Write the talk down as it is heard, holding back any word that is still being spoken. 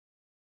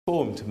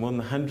Formed more than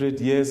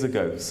 100 years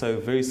ago, so a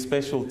very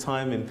special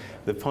time in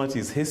the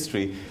party's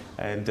history,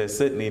 and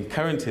certainly in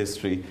current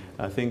history.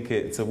 I think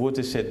it's a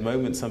watershed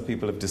moment, some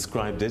people have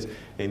described it,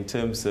 in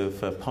terms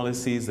of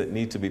policies that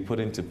need to be put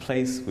into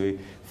place. We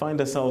find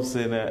ourselves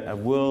in a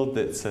world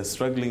that's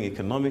struggling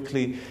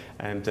economically,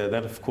 and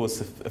that of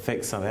course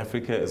affects South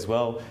Africa as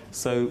well.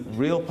 So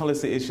real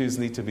policy issues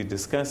need to be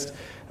discussed.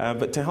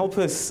 But to help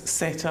us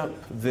set up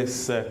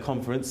this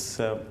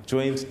conference,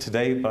 joined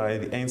today by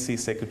the ANC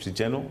Secretary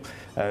General,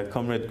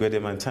 Comrade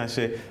Radebe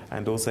Mantashe,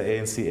 and also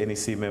ANC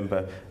NEC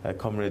member,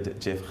 Comrade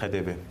Jeff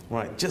Radebe.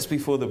 Right, just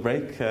before the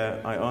break,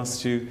 I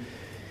asked you,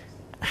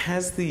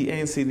 has the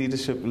ANC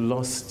leadership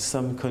lost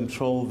some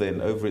control then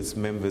over its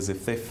members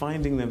if they're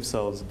finding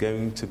themselves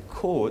going to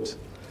court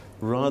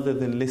rather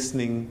than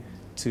listening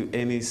to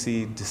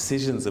NEC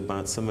decisions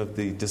about some of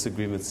the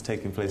disagreements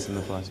taking place in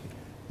the party?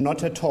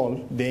 Not at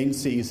all. The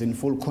ANC is in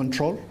full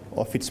control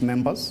of its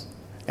members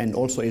and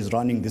also is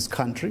running this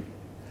country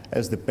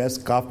as the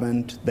best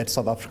government that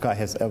South Africa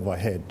has ever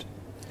had.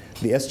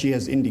 The SG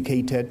has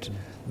indicated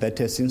that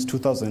since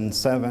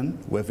 2007,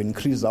 we've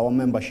increased our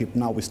membership.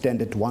 Now we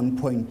stand at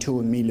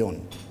 1.2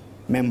 million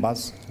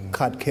members,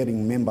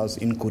 card-carrying members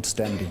in good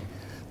standing.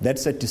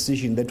 That's a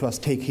decision that was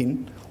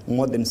taken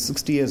more than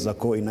 60 years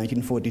ago in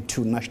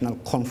 1942 National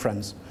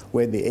Conference,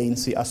 where the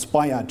ANC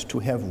aspired to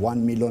have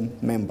 1 million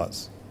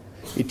members.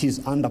 It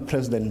is under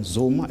President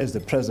Zuma, as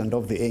the president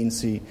of the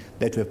ANC,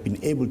 that we have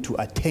been able to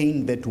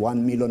attain that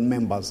 1 million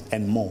members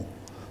and more.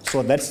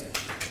 So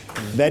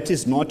that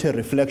is not a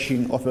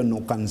reflection of an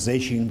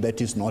organization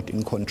that is not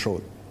in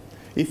control.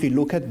 If you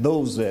look at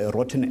those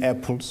rotten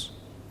apples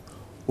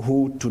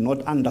who do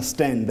not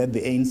understand that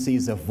the ANC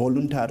is a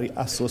voluntary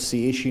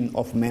association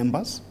of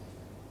members,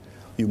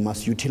 you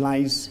must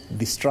utilize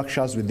the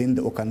structures within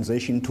the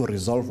organization to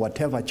resolve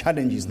whatever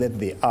challenges that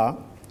there are.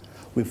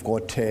 We've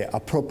got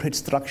appropriate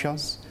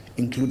structures,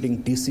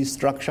 including DC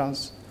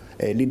structures,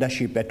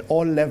 leadership at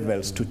all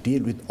levels to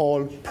deal with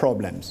all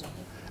problems.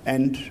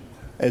 And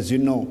as you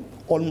know,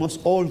 almost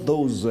all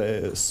those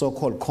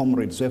so-called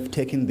comrades who have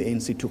taken the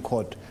ANC to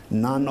court,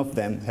 none of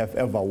them have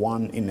ever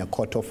won in a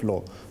court of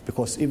law,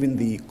 because even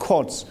the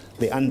courts,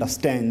 they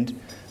understand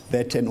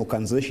that an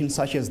organization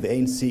such as the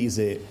ANC is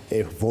a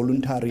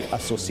voluntary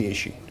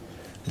association.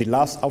 The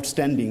last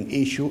outstanding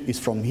issue is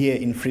from here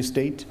in Free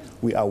State.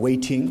 We are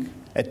waiting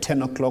at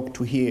 10 o'clock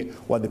to hear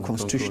what the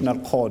Constitutional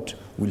Court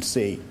will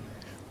say.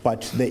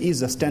 But there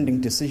is a standing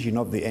decision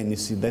of the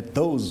NEC that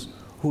those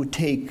who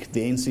take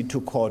the ANC to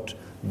court,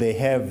 they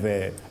have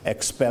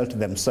expelled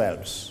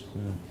themselves.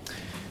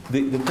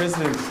 The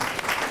President...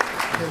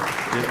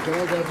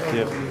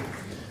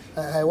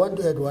 I want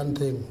to add one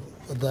thing,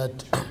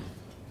 that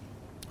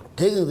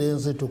taking the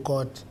ANC to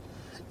court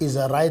is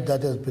a right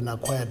that has been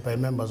acquired by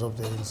members of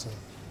the ANC.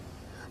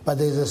 But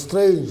there is a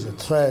strange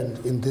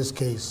trend in this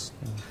case.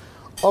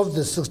 Of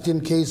the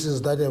 16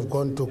 cases that have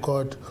gone to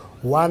court,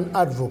 one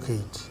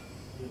advocate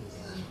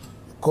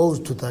goes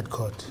to that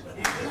court.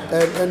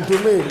 And to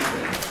me,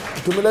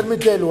 let me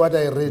tell you what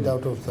I read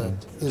out of that,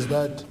 is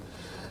that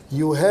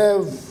you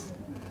have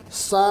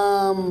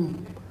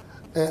some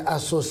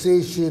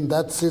association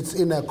that sits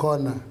in a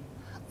corner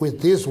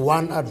with this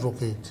one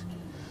advocate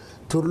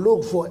to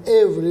look for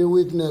every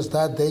witness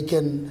that they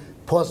can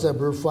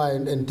possibly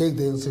find and take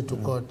the ANC to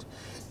court.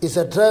 It's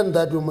a trend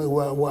that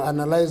we're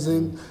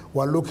analyzing,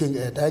 we're looking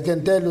at. I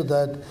can tell you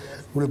that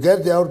we'll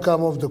get the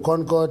outcome of the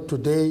Concord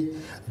today.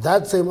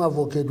 That same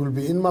advocate will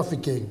be in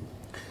Mafikeng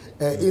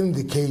in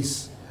the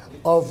case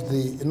of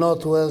the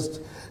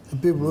Northwest,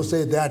 people who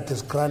say they are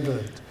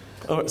disgruntled.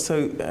 All right,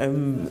 so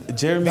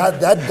Jeremy...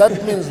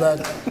 That means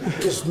that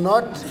it's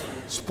not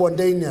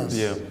spontaneous.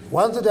 Yeah.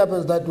 Once it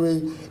happens that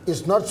way,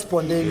 it's not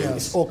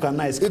spontaneous. It's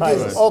organized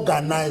chaos. It is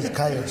organized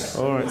chaos.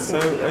 All right, so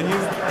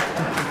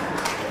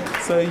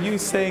are you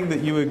saying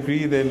that you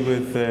agree then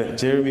with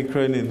Jeremy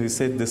Cronin, who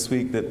said this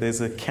week that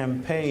there's a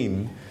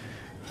campaign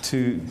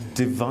to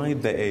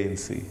divide the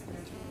ANC,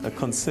 a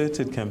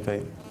concerted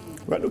campaign?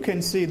 Well, you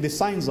can see the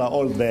signs are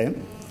all there.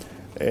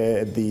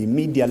 The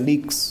media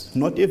leaks,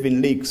 not even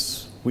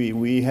leaks.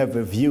 We have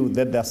a view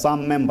that there are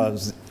some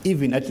members,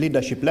 even at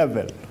leadership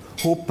level,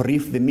 who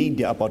brief the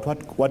media about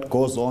what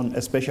goes on,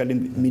 especially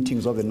in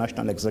meetings of the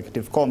National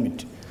Executive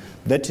Committee.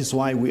 That is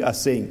why we are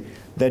saying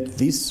that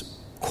this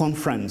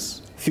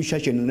conference, Future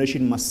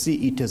Generation must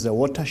see it as a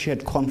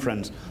watershed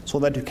conference so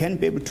that you can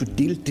be able to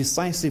deal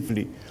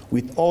decisively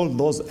with all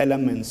those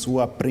elements who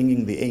are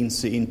bringing the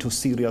ANC into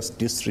serious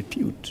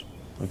disrepute.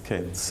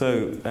 Okay,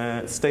 so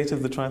state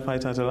of the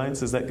Tripartite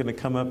Alliance, is that going to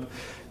come up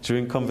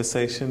during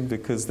conversation?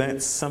 Because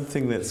that's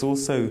something that's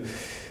also,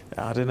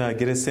 I don't know, I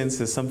get a sense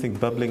there's something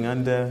bubbling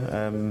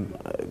under.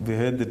 We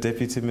heard the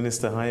Deputy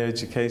Minister Higher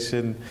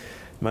Education,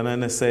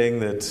 Manana, saying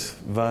that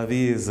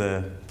Vavi is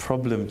a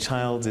problem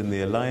child in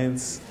the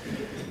alliance.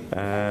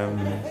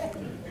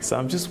 So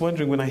I'm just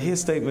wondering, when I hear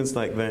statements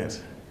like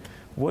that,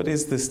 what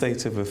is the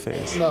state of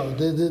affairs? No,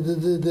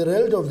 the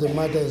reality of the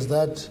matter is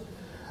that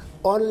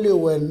only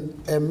when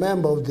a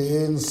member of the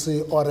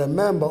ANC or a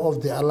member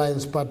of the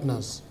alliance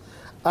partners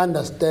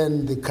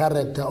understand the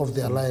character of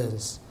the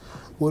alliance,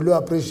 will you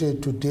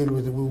appreciate to deal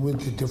with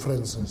the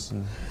differences?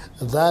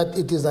 That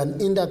it is an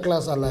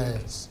interclass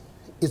alliance.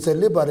 It's a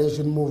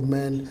liberation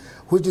movement,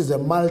 which is a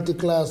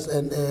multi-class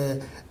and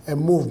a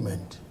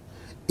movement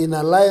in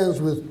alliance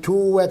with two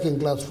working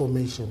class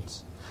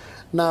formations.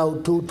 Now,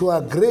 to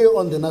agree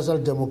on the National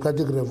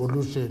Democratic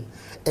Revolution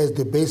as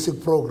the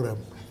basic program,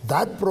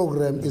 that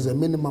program is a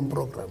minimum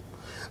program.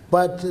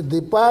 But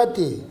the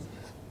party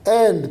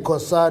and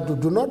COSATU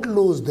do not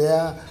lose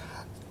their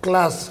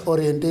class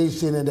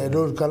orientation and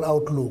ideological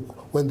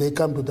outlook when they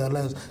come to the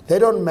alliance. They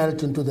don't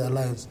melt into the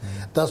alliance.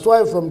 That's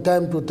why from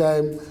time to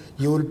time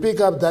you will pick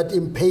up that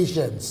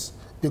impatience,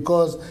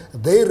 because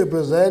they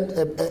represent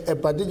a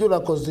particular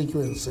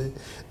constituency,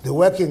 the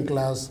working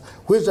class,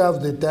 which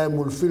half the time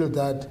will feel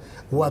that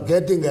we are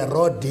getting a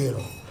raw deal.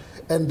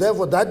 And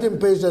therefore that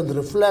impatience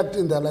reflects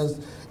in the alliance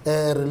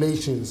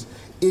relations.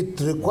 It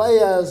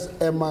requires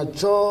a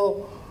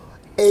mature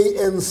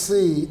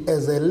ANC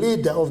as a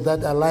leader of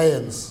that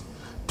alliance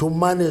to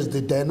manage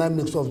the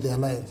dynamics of the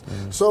alliance.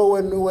 So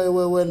when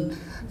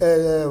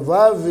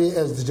Vavi,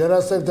 as the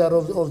general secretary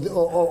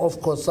of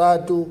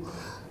COSATU,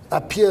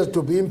 appears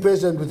to be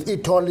impatient with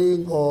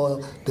e-tolling or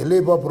the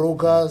labor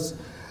brokers,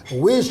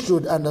 we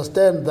should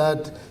understand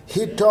that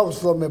he talks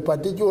from a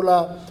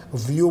particular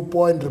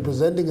viewpoint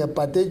representing a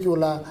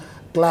particular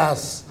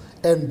class.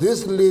 And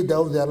this leader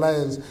of the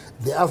alliance,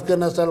 the African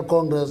National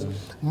Congress,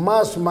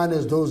 must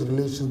manage those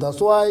relations.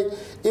 That's why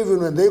even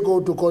when they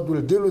go to court,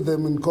 we'll deal with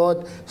them in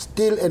court,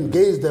 still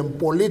engage them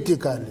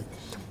politically,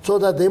 so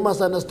that they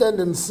must understand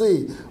and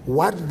see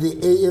what the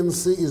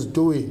ANC is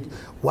doing.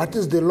 What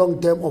is the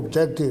long-term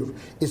objective?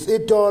 Is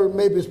it all?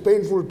 Maybe it's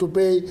painful to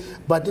pay,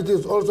 but it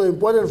is also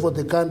important for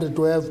the country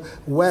to have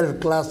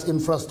world-class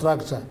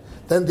infrastructure.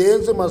 Then the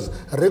ANC must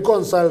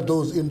reconcile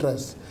those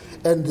interests.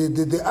 And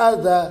the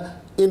other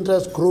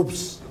interest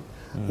groups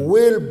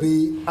will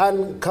be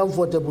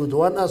uncomfortable with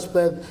one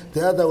aspect,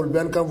 the other will be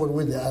uncomfortable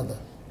with the other.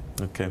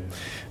 Okay.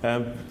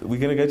 We're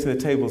going to go to the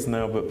tables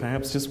now, but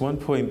perhaps just one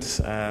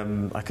point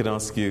I could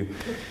ask you.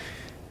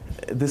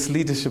 This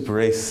leadership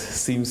race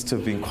seems to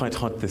have been quite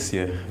hot this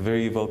year,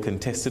 very well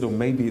contested, or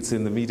maybe it's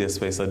in the media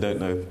space, I don't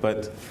know.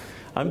 But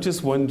I'm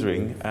just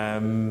wondering,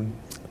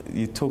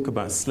 you talk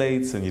about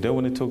slates and you don't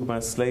want to talk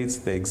about slates,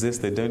 they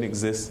exist, they don't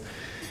exist.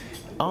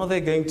 Are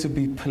there going to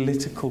be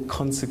political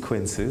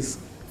consequences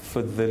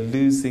for the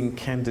losing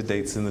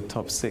candidates in the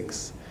top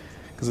 6?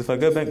 Because if I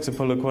go back to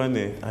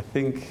Polokwane, I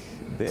think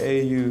the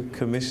AU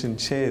Commission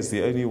chair is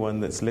the only one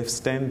that's left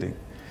standing.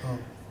 No.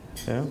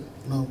 Yeah?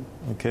 No.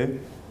 Okay.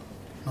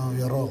 No,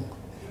 you're wrong.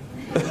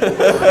 You're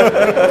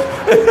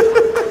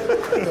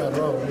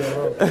wrong.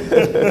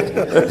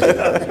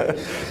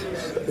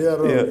 You're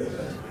wrong.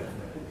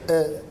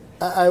 Yeah.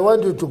 I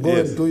want you to go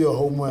and do your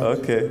homework.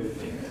 Okay.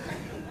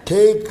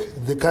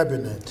 Take the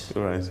cabinet.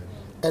 Right.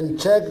 And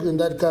check in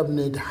that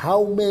cabinet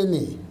how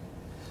many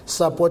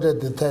supported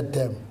the third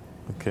term.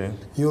 Okay.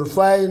 You'll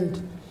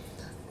find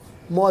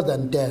more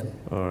than 10.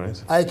 All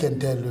right. I can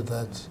tell you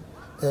that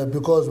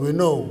because we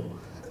know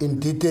in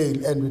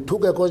detail, and we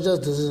took a conscious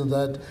decision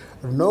that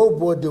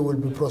nobody will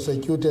be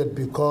prosecuted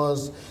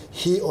because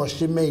he or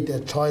she made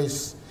a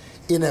choice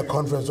in a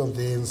conference of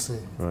the ANC.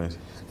 Right.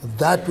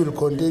 That will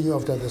continue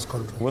after this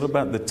conference. What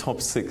about the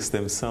top 6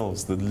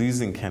 themselves, the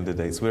losing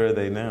candidates? Where are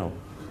they now?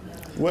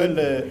 Well,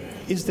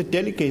 it's the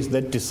delegates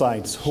that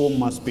decides who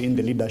must be in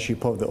the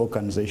leadership of the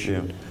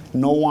organization. Yeah.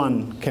 No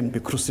one can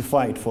be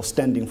crucified for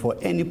standing for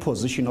any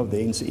position of the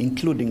ANC,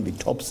 including the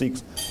top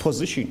 6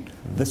 position.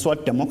 That's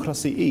what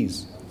democracy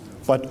is.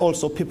 But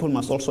also people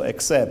must also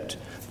accept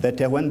that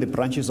when the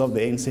branches of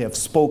the ANC have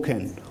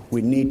spoken,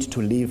 we need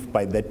to live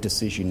by that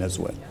decision as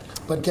well.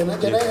 But can I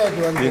add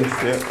one thing?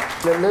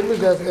 Yes, yeah. Let me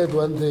just add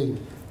one thing.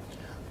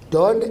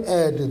 Don't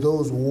add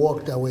those who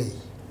walked away.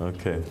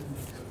 Okay.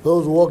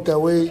 Those who walked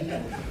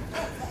away,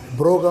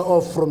 broke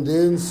off from the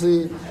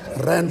ANC,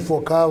 ran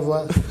for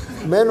cover.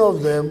 Many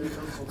of them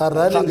are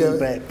running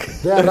back.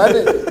 They are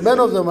running. Many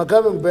of them are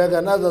coming back,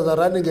 and others are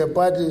running a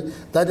party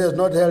that has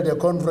not held a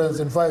conference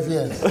in 5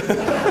 years.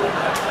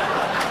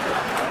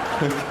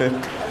 Okay.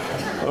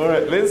 All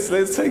right,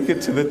 let's take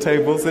it to the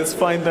tables. Let's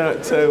find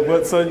out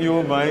what's on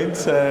your mind.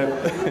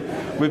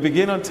 We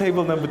begin on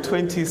table number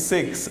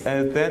 26.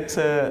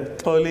 That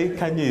Toli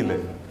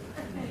Kanyile.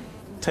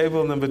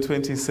 Table number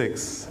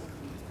 26.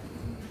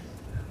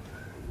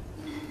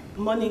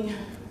 Morning.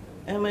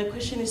 My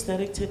question is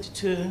directed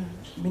to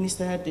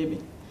Minister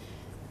Radebe.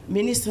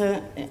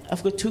 Minister,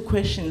 I've got 2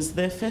 questions.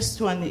 The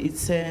first one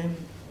is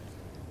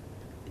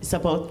it's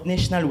about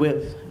national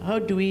wealth. How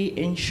do we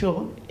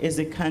ensure, as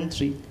a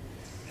country,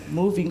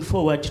 moving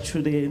forward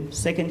to the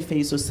second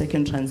phase or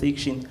second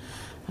transaction,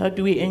 how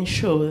do we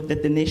ensure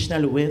that the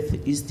national wealth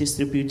is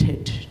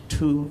distributed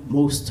to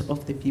most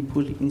of the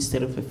people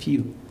instead of a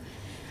few?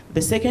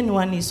 The second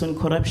one is on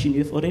corruption.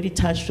 You've already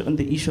touched on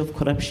the issue of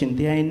corruption.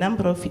 There are a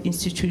number of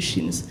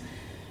institutions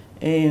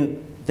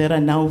that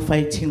are now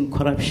fighting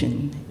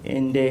corruption.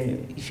 And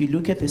if you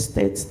look at the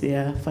stats, they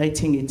are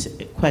fighting it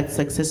quite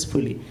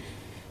successfully.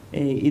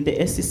 In the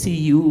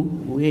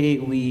SCCU,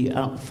 where we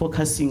are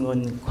focusing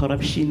on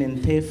corruption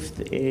and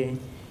theft,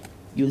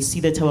 you'll see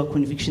that our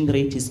conviction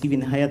rate is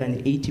even higher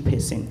than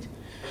 80%.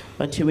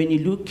 But when you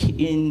look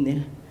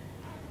in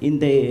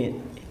the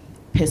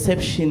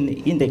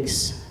perceptions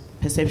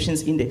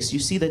index, you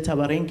see that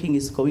our ranking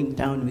is going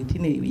down.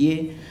 Within a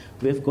year,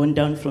 we have gone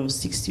down from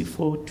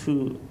 64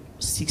 to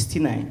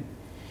 69.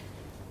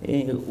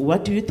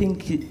 What do you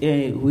think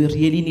we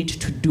really need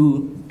to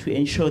do to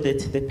ensure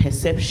that the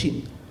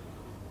perception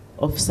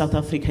of South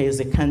Africa as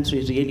a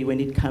country, really, when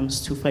it comes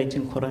to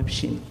fighting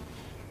corruption,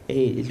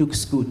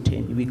 looks good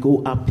and we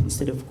go up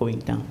instead of going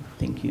down?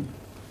 Thank you.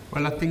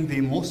 Well, I think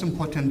the most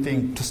important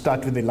thing, to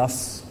start with the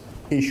last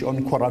issue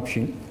on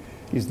corruption,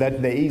 is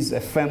that there is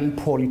a firm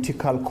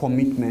political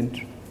commitment,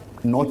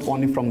 not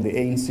only from the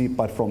ANC,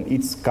 but from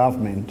its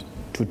government,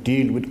 to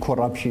deal with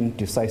corruption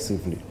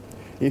decisively.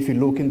 If you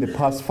look in the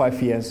past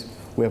 5 years,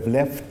 we have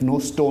left no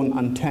stone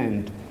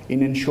unturned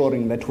in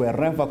ensuring that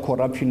wherever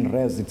corruption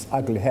rears its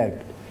ugly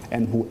head,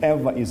 and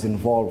whoever is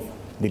involved,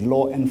 the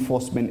law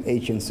enforcement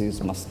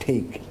agencies must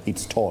take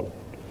its toll.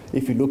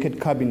 If you look at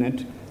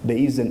Cabinet, there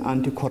is an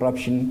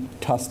anti-corruption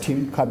task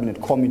team,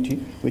 Cabinet Committee,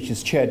 which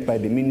is chaired by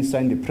the Minister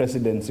in the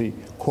Presidency,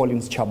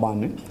 Collins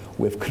Chabane.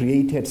 We've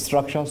created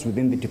structures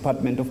within the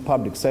Department of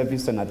Public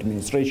Service and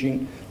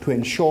Administration to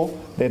ensure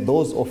that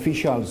those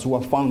officials who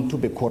are found to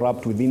be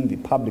corrupt within the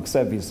public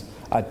service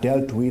are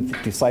dealt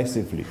with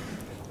decisively.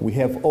 We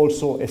have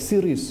also a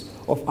series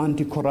of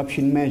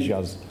anti-corruption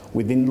measures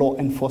within law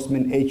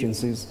enforcement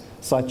agencies,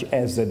 such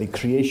as the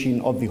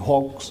creation of the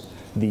Hawks,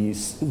 the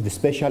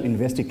Special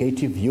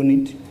Investigative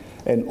Unit,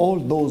 and all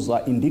those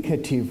are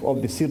indicative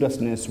of the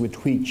seriousness with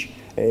which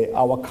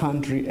our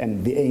country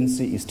and the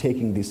ANC is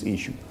taking this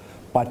issue.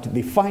 But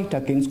the fight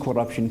against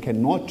corruption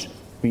cannot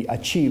be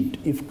achieved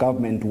if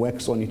government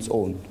works on its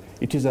own.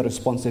 It is a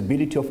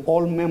responsibility of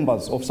all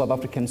members of South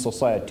African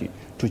society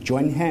to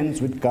join hands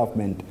with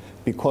government,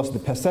 because the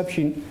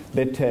perception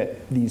that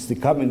the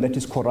government that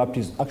is corrupt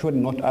is actually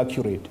not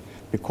accurate,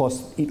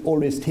 because it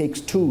always takes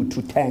two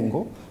to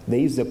tango. There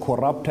is a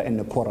corrupter and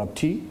a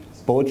corruptee,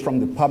 both from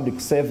the public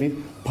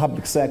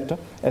sector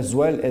as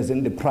well as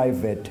in the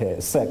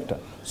private sector.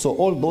 So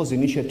all those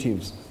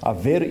initiatives are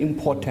very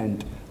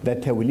important,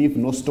 that we leave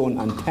no stone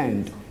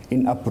unturned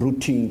in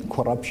uprooting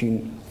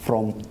corruption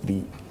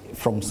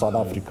from South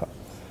Africa.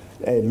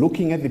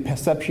 Looking at the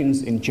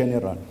perceptions in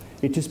general,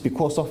 it is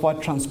because of our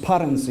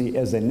transparency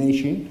as a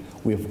nation.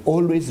 We've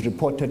always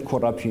reported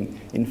corruption.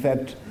 In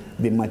fact,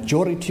 the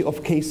majority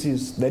of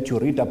cases that you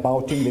read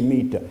about in the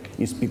media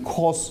is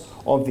because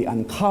of the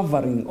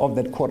uncovering of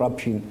that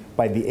corruption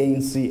by the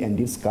ANC and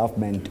its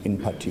government in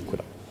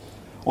particular.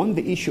 On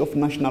the issue of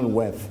national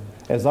wealth,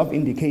 as I've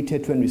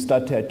indicated when we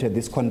started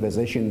this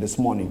conversation this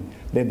morning,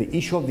 that the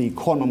issue of the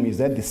economy is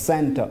at the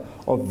center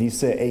of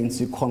this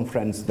ANC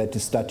conference that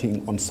is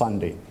starting on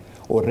Sunday.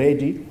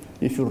 Already,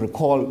 if you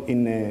recall,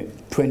 in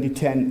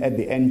 2010 at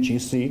the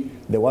NGC,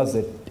 there was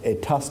a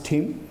task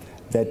team,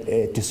 that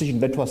a decision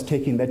that was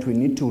taken that we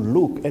need to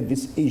look at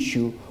this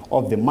issue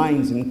of the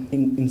mines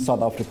in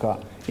South Africa,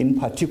 in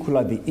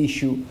particular the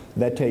issue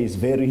that is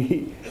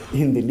very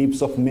in the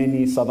lips of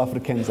many South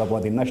Africans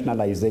about the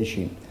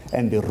nationalization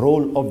and the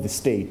role of the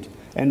state.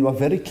 And we're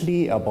very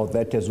clear about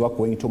that as we're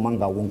going to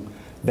Mangaung,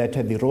 that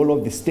the role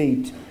of the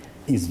state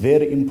is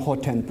very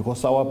important,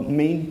 because our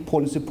main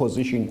policy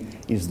position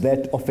is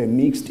that of a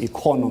mixed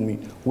economy,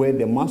 where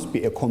there must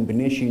be a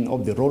combination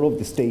of the role of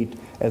the state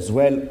as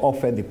well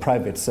of the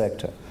private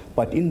sector.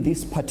 But in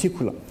this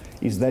particular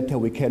is that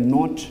we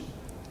cannot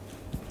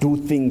do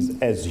things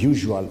as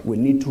usual. We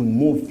need to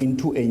move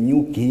into a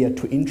new gear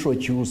to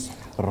introduce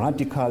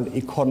radical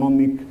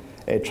economic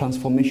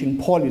transformation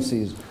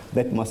policies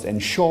that must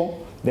ensure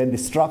that the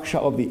structure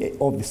of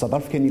the South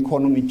African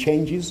economy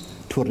changes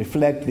to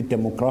reflect the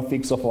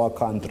demographics of our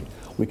country.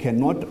 We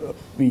cannot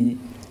be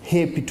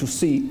happy to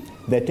see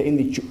that in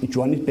the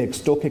Johannesburg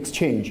Stock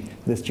Exchange,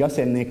 there's just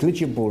a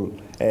negligible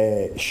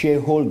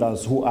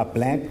shareholders who are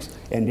blacks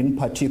and in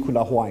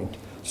particular white.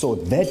 So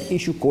that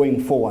issue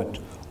going forward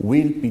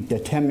will be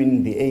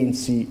determining the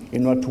ANC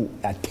in order to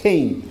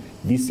attain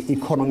this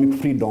economic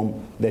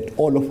freedom that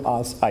all of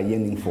us are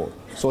yearning for.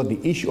 So the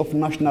issue of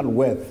national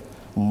wealth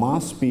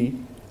must be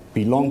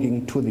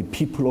belonging to the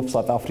people of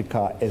South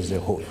Africa as a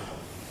whole.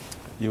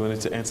 You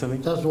wanted to add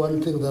something? Just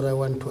one thing that I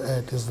want to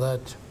add is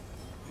that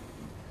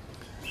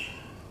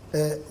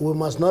we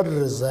must not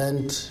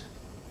resent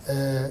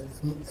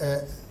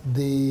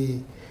the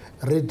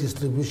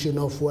redistribution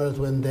of wealth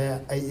when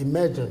there are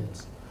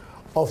emergence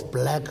of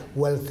black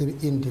wealthy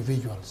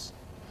individuals.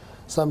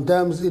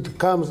 Sometimes it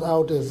comes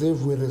out as if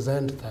we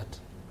resent that.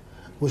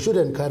 We should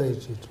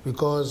encourage it,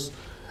 because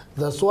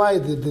that's why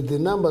the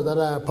numbers that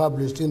are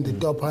published in the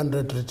top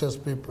 100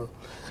 richest people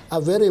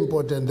are very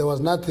important. There was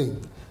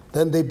nothing.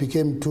 Then they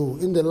became 2.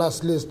 In the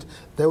last list,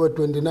 there were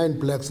 29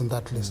 blacks in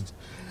that list.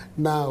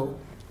 Now,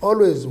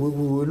 always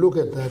we look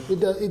at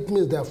that. It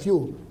means there are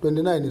few.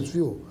 29 is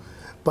few.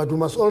 But we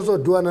must also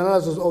do an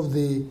analysis of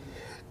the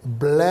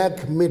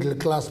black middle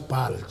class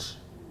bulge,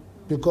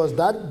 because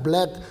that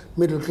black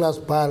middle class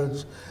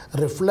bulge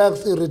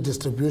reflects a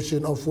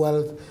redistribution of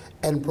wealth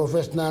and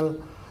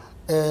professional,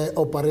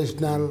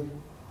 operational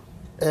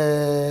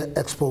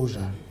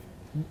exposure.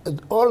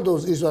 All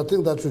those issues, I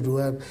think that should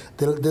work.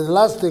 The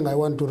last thing I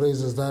want to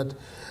raise is that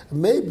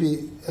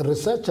maybe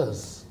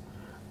researchers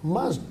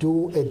must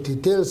do a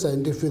detailed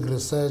scientific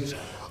research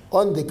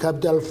on the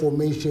capital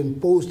formation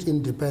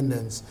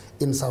post-independence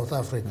in South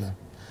Africa.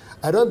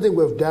 I don't think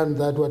we've done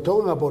that. We're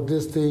talking about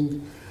this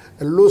thing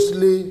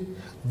loosely,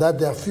 that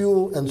there are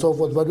few and so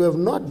forth, but we have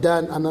not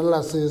done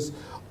analysis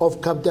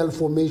of capital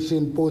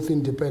formation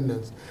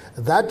post-independence.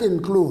 That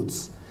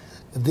includes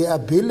the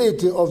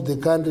ability of the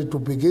country to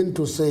begin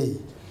to say,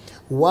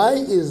 why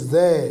is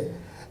there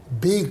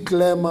big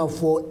clamor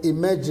for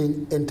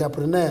emerging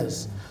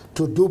entrepreneurs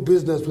to do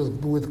business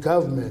with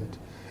government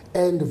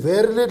and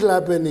very little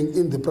happening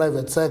in the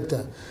private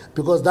sector?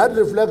 Because that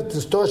reflects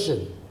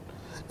distortion.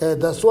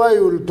 That's why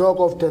you will talk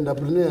of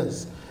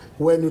entrepreneurs.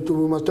 When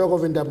we must talk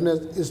of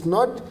entrepreneurs, it's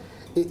not,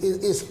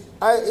 it's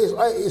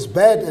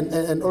bad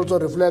and also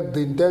reflect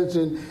the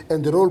intention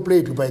and the role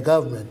played by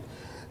government.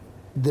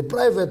 The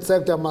private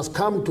sector must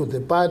come to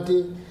the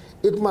party.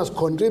 It must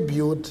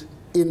contribute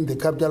in the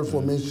capital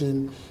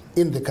formation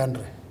in the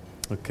country.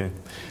 Okay.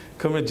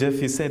 Comrade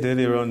Jeff, you said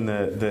earlier on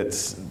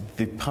that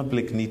the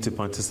public need to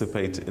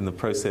participate in the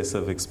process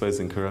of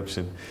exposing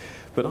corruption.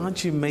 But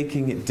aren't you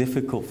making it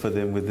difficult for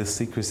them with this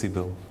secrecy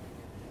bill?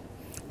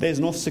 There is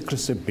no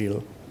secrecy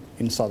bill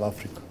in South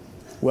Africa.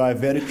 We are a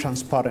very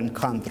transparent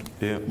country,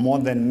 more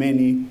than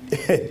many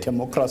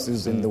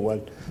democracies in the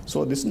world.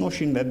 So this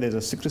notion that there's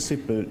a secrecy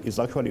bill is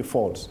actually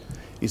false.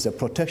 It's a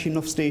protection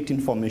of state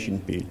information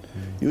bill.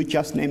 You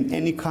just name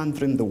any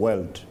country in the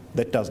world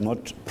that does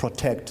not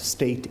protect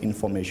state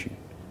information.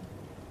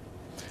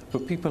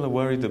 But people are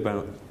worried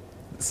about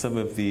some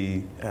of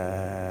the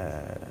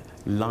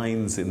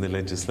lines in the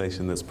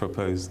legislation that's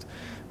proposed,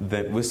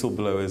 that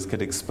whistleblowers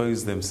could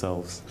expose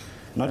themselves.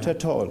 Not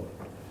at all.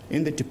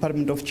 In the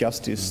Department of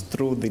Justice,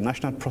 through the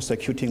National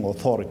Prosecuting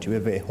Authority, we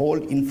have a whole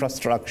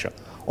infrastructure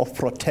of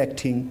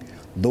protecting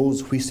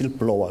those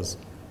whistleblowers.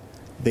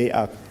 They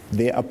are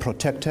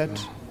protected,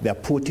 they are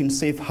put in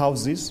safe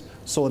houses,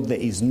 so there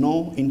is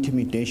no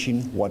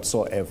intimidation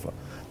whatsoever.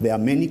 There are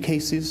many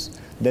cases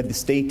that the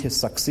state has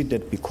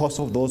succeeded because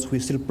of those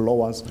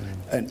whistleblowers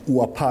and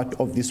who are part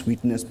of this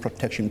witness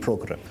protection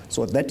program.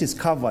 So that is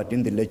covered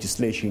in the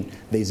legislation.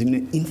 There is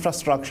an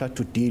infrastructure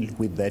to deal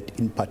with that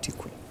in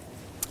particular.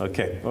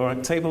 Okay, all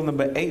right, table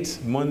number 8,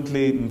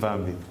 Mondli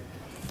Mvambi.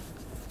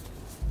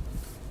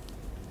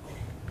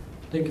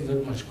 Thank you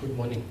very much. Good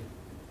morning.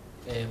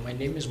 My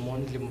name is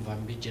Mondli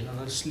Mvambi,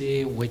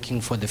 generously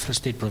working for the Free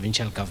State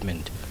Provincial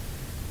Government.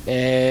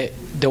 The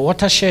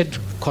Watershed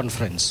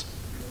Conference,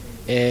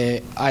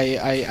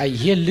 I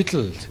hear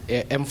little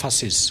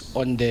emphasis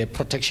on the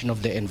protection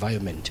of the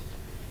environment.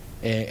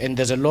 And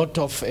there's a lot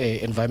of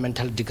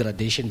environmental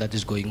degradation that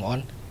is going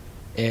on.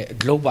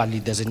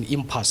 Globally, there's an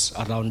impasse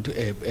around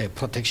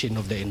protection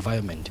of the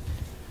environment.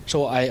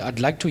 So I'd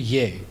like to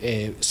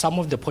hear some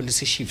of the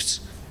policy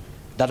shifts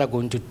that are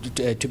going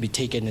to be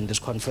taken in this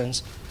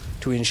conference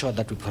to ensure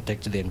that we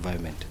protect the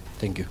environment.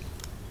 Thank you.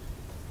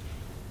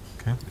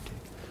 Okay.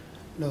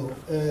 No,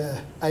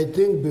 I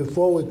think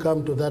before we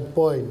come to that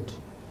point,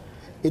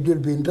 it will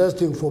be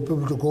interesting for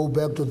people to go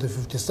back to the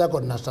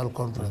 52nd National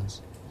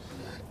Conference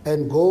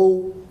and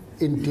go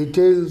in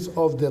details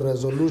of the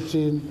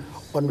resolution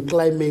on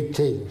climate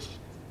change.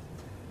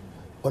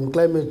 On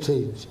climate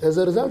change. As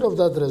a result of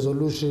that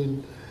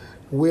resolution,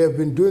 we have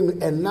been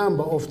doing a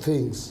number of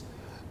things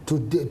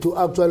to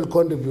actually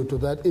contribute to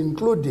that,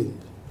 including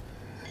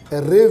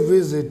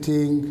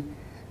revisiting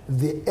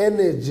the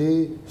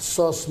energy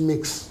source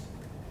mix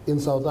in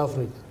South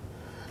Africa,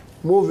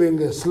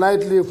 moving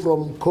slightly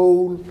from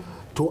coal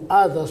to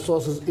other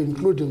sources,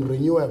 including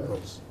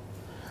renewables.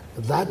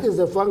 That is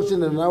a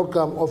function and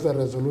outcome of a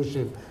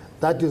resolution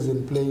that is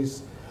in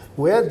place.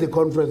 We had the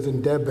conference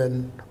in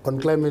Durban on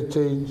climate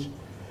change.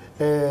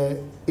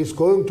 It's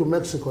going to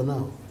Mexico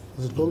now.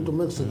 Is it going to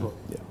Mexico?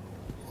 Yeah.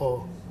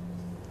 Oh,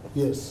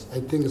 yes, I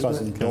think It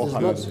was in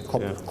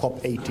Doha, COP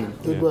 18.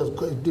 It was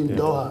in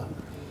Doha.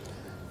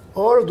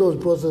 All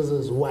those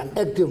processes were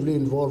actively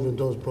involved in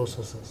those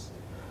processes.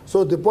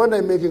 So the point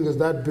I'm making is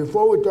that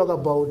before we talk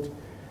about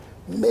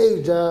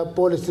major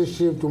policy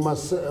shift, we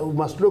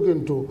must look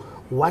into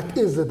what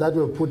is it that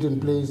we've put in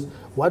place,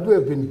 what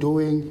we've been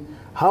doing,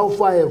 how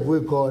far have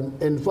we gone,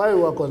 and as far as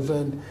we're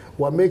concerned,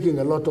 we're making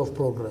a lot of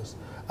progress.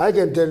 I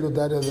can tell you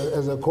that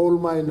as a coal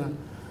miner,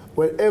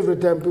 when every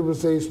time people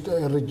say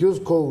reduce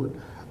coal,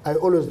 I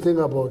always think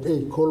about,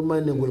 hey, coal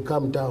mining will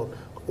come down.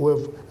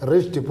 We've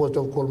reached the point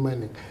of coal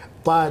mining.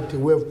 But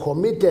we've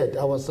committed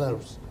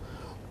ourselves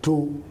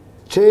to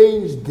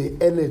change the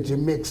energy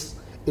mix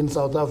in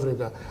South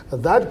Africa.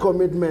 That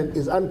commitment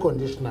is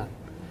unconditional,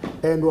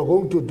 and we're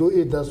going to do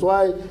it. That's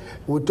why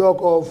we talk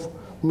of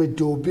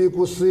Mitupi,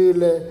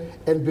 Kusile,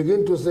 and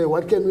begin to say,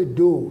 what can we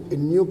do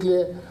in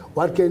nuclear?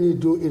 what can you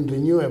do in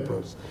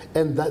renewables?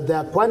 And that there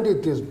are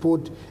quantities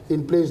put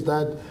in place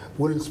that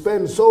will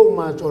spend so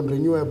much on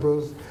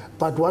renewables.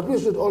 But what we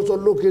should also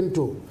look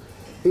into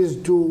is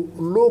to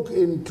look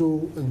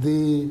into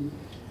the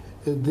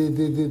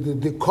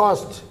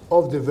cost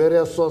of the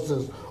various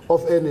sources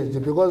of energy,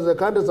 because the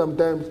country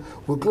sometimes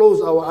we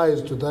close our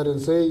eyes to that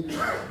and say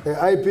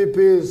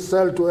IPPs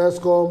sell to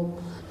Eskom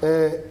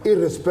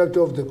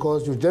irrespective of the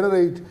cost. You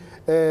generate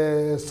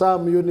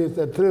some units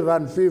at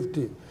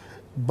R3.50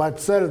 but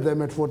sell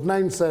them at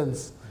 49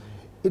 cents.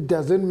 It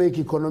doesn't make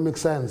economic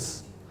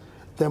sense.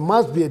 There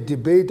must be a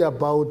debate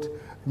about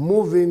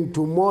moving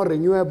to more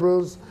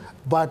renewables,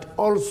 but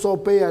also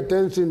pay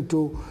attention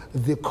to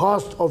the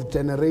cost of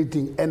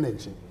generating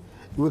energy.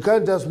 We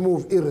can't just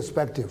move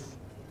irrespective.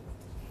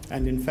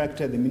 And in fact,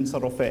 the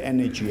Minister of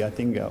Energy, I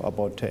think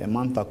about a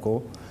month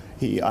ago,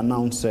 he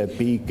announced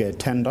big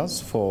tenders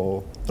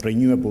for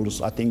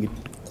renewables. I think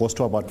it goes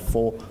to about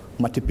 4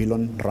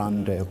 multi-billion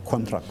rand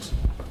contracts.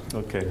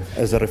 Okay.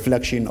 As a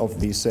reflection of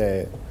this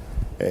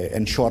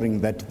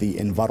ensuring that the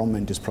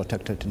environment is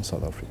protected in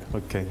South Africa.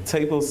 Okay.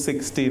 Table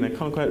 16, I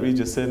can't quite read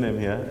your surname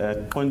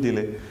here.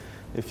 Kondile,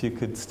 if you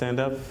could stand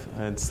up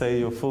and say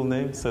your full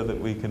name so that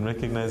we can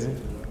recognize you.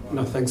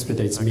 No, thanks,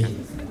 Peter. It's me.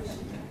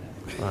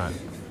 All right.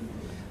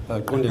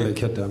 Kondile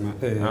Ketama,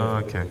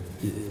 okay.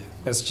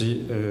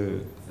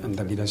 SG and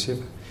the leadership.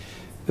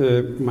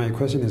 My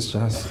question is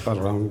just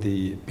around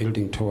the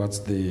building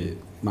towards the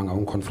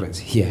Mangaung conference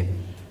here.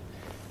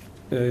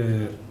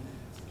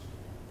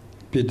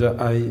 Peter,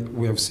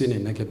 we have seen a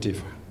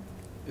negative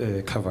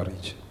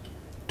coverage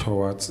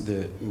towards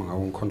the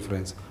Mangaung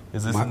conference.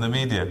 Is this in the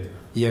media?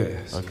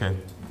 Yes. Okay.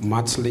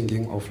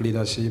 Mudslinging of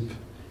leadership,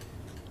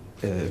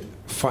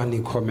 funny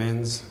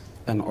comments,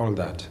 and all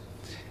that.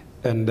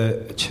 And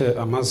Chair,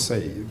 I must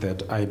say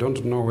that I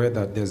don't know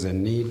whether there's a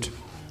need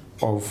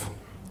of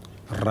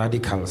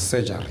radical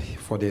surgery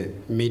for the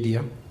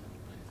media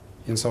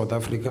in South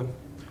Africa,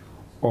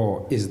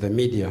 or is the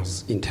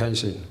media's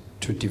intention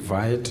to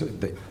divide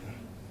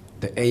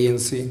the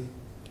ANC?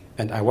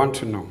 And I want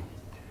to know,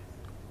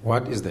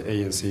 what is the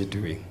ANC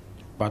doing?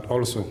 But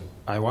also,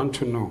 I want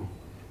to know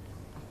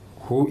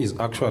who is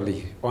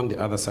actually on the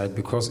other side,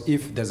 because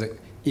if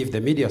the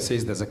media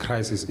says there's a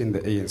crisis in the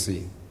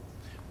ANC,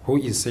 who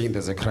is saying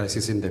there's a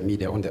crisis in the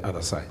media on the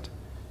other side?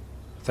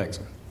 Thanks.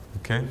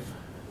 Okay.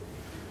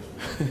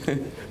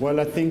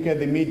 Well, I think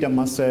the media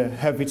must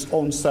have its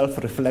own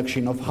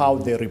self-reflection of how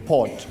they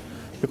report,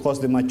 because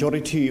the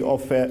majority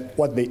of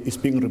what is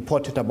being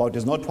reported about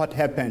is not what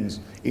happens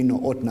in an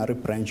ordinary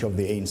branch of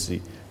the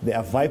ANC. There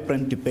are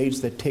vibrant debates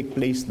that take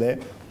place there,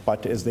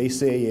 but as they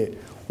say,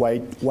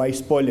 why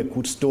spoil a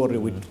good story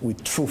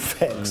with true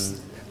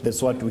facts?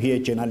 That's what we hear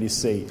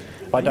journalists say.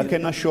 But I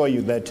can assure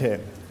you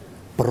that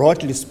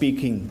broadly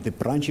speaking, the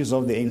branches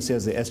of the ANC,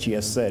 as the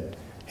SG said,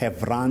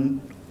 have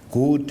run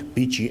good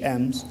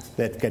BGMs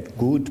that get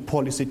good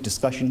policy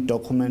discussion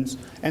documents,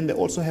 and they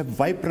also have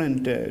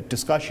vibrant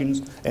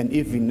discussions and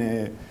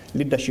even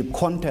leadership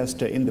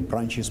contest in the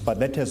branches, but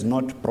that has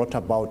not brought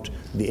about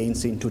the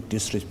ANC into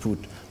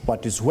disrepute.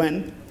 But it's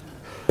when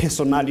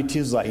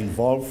personalities are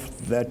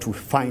involved that we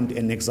find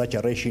an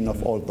exaggeration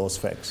of all those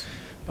facts.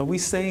 Are we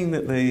saying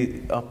that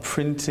they are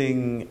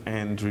printing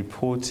and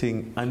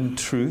reporting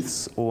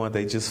untruths, or are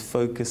they just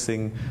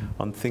focusing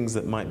on things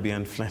that might be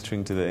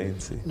unflattering to the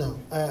ANC? No,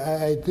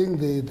 I think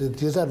the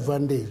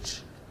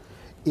disadvantage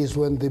is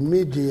when the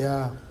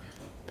media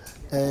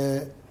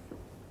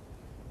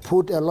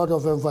put a lot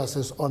of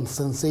emphasis on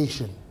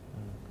sensation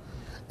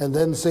and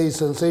then say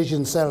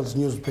sensation sells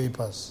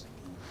newspapers.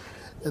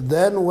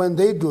 Then when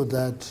they do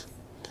that,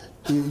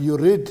 you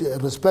read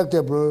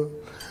respectable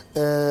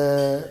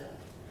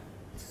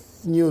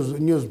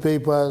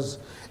newspapers,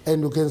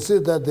 and you can see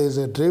that there's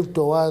a drift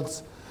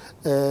towards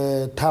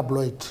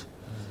tabloid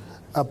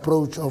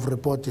approach of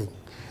reporting.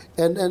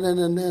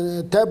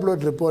 And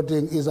tabloid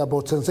reporting is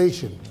about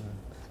sensation.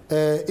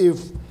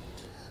 If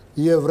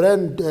you have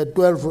ran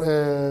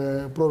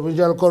 12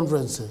 provincial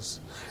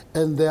conferences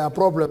and there are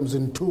problems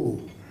in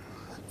 2,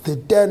 the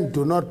 10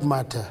 do not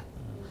matter.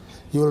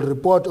 You'll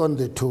report on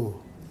the 2.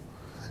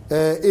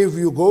 If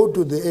you go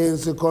to the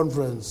ANC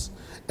conference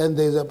and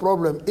there's a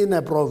problem in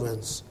a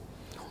province,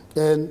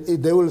 and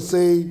they will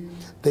say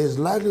there's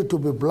likely to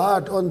be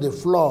blood on the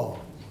floor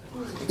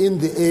in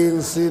the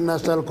ANC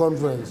National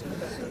Conference.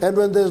 And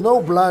when there's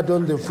no blood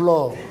on the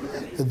floor,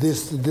 the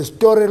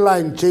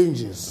storyline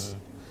changes.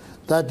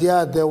 That,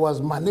 yeah, there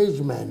was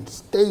management,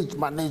 stage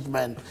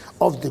management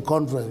of the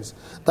conference.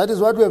 That is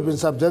what we have been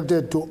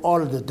subjected to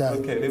all the time.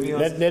 Okay,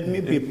 let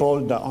me be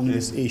bolder on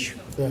this issue.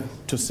 Yeah.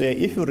 To say,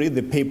 if you read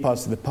the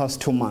papers the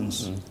past 2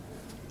 months,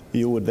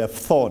 you would have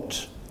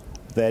thought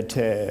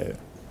that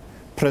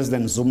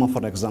President Zuma,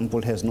 for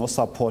example, has no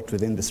support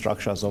within the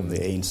structures of the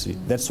ANC.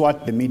 That's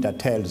what the media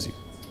tells you.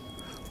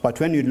 But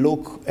when you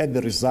look at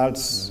the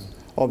results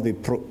of the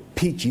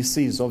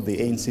PGCs of the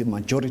ANC,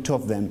 majority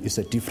of them is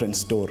a different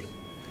story.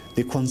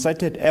 The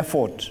concerted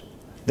effort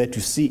that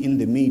you see in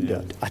the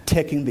media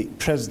attacking the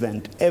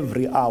president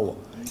every hour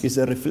is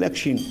a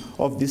reflection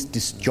of this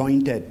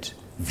disjointed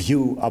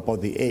view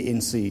about the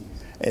ANC,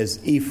 as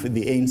if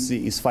the ANC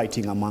is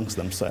fighting amongst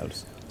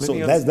themselves. So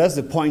that's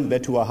the point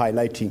that we are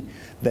highlighting,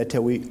 that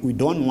we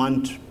don't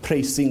want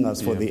praise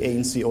singers for the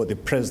ANC or the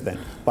president,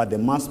 but there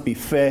must be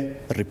fair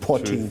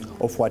reporting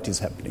of what is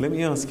happening. Let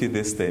me ask you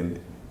this then.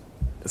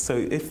 So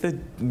if the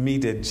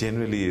media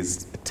generally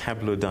is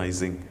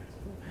tabloidizing,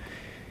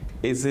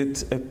 is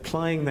it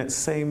applying that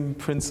same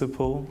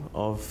principle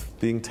of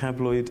being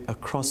tabloid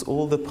across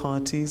all the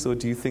parties, or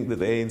do you think that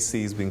the ANC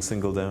is being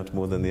singled out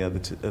more than the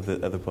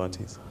other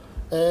parties?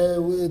 The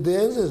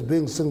ANC is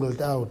being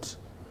singled out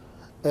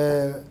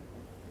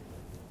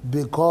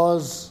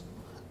because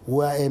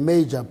we are a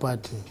major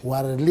party, we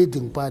are a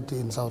leading party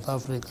in South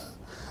Africa,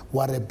 we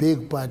are a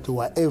big party,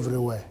 we are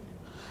everywhere.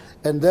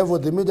 And therefore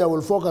the media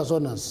will focus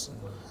on us.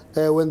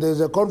 When there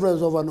is a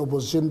conference of an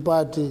opposition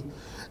party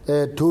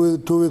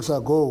 2 weeks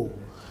ago,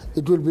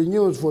 it will be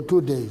news for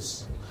 2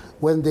 days.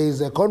 When there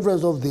is a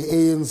conference of the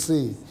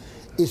ANC,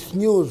 it's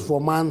news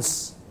for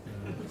months,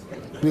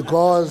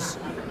 because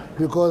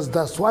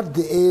that's what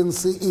the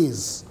ANC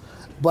is.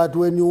 But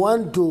when you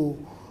want to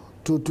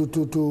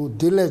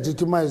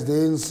delegitimize the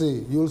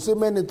ANC, you'll see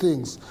many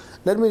things.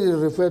 Let me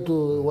refer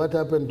to what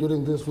happened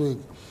during this week,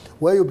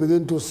 where you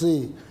begin to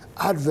see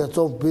adverts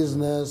of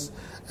business,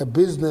 a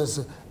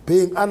business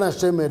being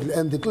unashamedly,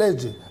 and the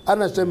clergy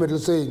unashamedly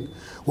saying,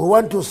 we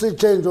want to see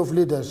change of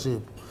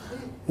leadership.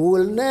 We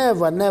will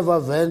never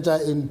venture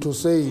into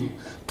saying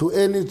to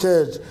any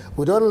church,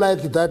 we don't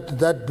like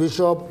that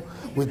bishop,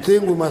 we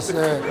think we must be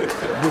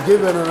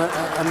given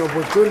an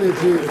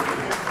opportunity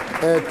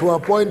to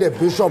appoint a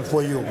bishop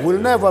for you.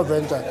 We'll never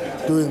venture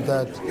doing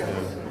that.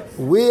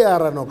 We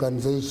are an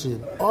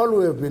organization. All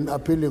we have been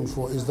appealing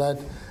for is that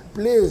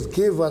please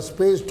give us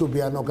space to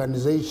be an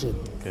organization.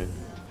 Okay.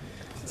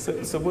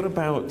 So what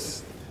about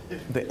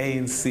the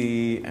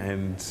ANC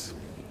and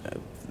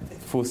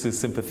forces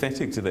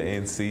sympathetic to the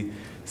ANC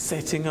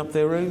setting up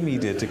their own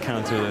media to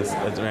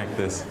counteract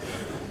this?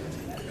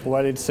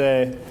 Well, it's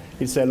a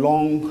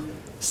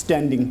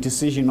long-standing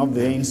decision of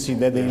the ANC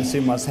that the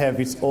ANC must have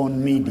its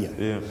own media.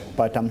 Yeah.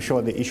 But I'm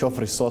sure the issue of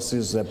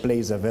resources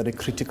plays a very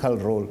critical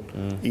role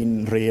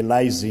in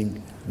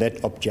realizing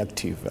that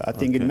objective. I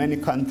think in many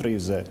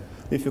countries,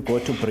 if you go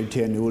to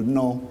Britain, you will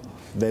know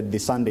that the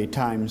Sunday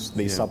Times,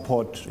 they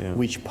support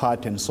which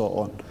part and so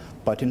on.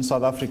 But in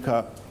South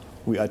Africa,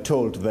 we are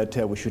told that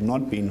we should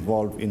not be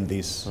involved in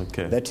this.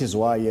 Okay. That is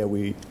why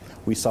we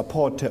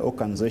support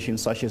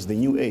organizations such as the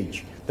New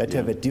Age that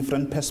have a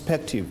different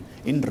perspective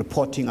in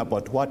reporting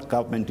about what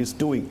government is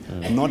doing.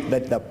 Not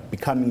that they're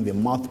becoming the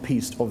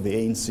mouthpiece of the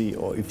ANC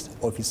or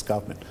of its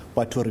government,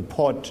 but to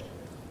report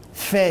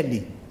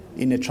fairly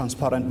in a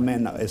transparent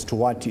manner as to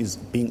what is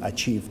being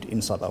achieved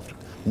in South Africa.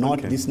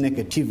 Not this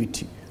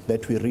negativity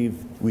that we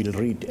will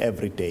read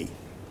every day.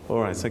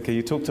 All right, okay,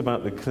 you talked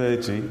about the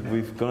clergy.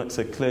 We've got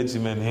a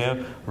clergyman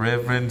here.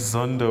 Reverend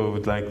Zondo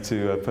would like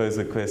to pose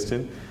a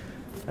question.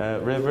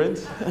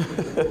 Reverend?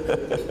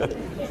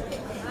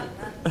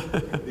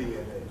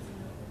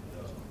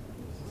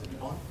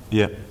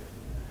 Yeah.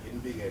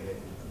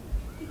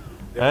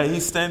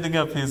 He's standing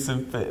up.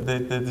 They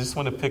just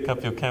want to pick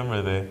up your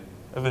camera there.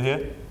 Over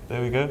here.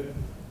 There we go.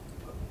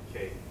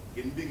 Okay.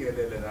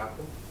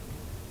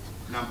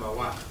 Number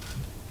one.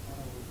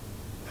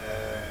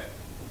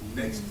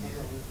 Next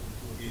year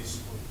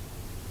is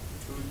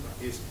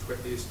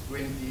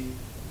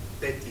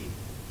 2030.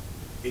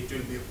 It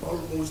will be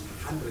almost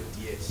 100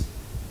 years.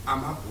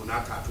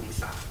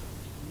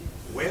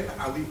 When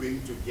are we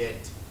going to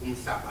get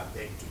Umhlaba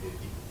back to the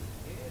people?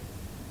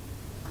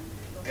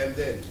 And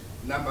then,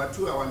 number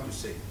two, I want to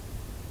say,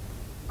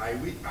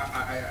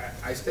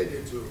 I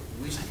stated to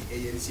wish the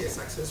ANC a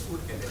successful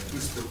and a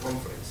peaceful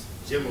conference,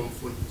 German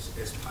Fundis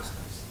as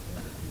pastors.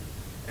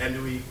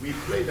 And we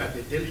pray that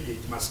the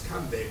delegate must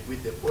come back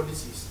with the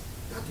policies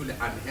that will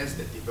enhance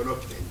the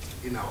development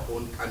in our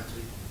own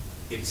country,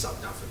 in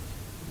South Africa.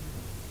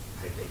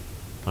 I thank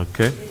you.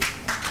 Okay.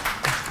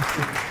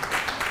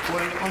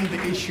 Well, on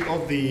the issue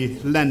of the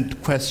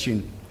land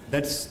question,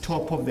 that's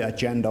top of the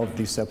agenda of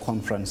this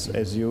conference.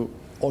 As you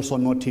also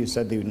noticed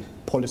at the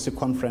policy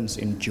conference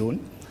in June,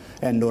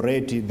 and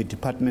already the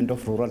Department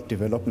of Rural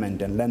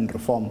Development and Land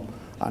Reform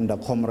under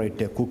Comrade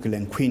Kukil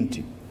and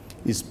Quinty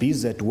is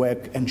busy at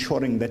work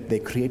ensuring that they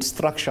create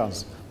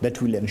structures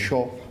that will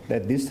ensure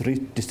that this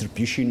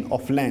redistribution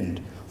of land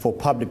for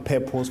public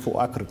purpose,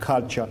 for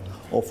agriculture,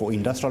 or for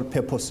industrial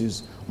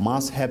purposes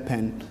must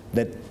happen,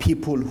 that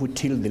people who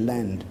till the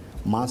land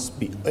must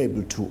be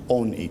able to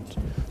own it.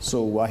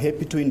 So we're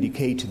happy to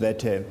indicate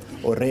that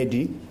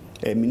already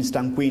Minister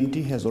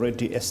Nkwinti has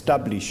already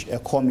established a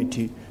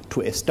committee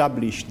to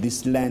establish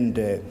this land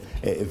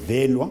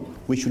value,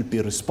 which will be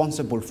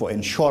responsible for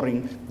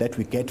ensuring that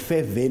we get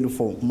fair value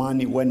for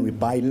money when we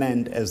buy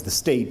land as the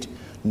state,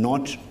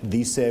 not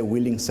this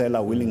willing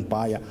seller, willing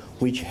buyer,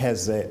 which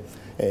has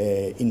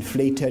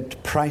inflated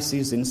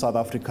prices in South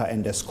Africa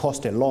and has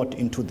cost a lot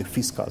into the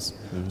fiscus.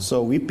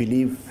 So we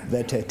believe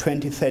that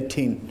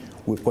 2013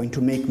 we're going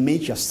to make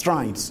major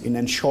strides in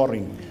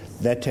ensuring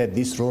that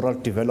this rural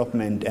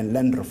development and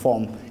land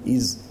reform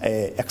is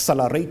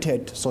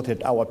accelerated so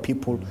that our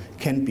people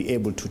can be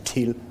able to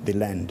till the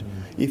land.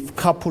 If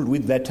coupled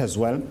with that as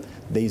well,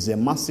 there is a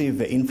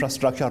massive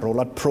infrastructure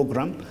rollout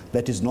program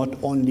that is not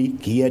only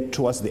geared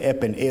towards the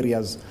urban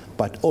areas,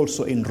 but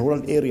also in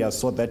rural areas,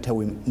 so that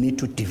we need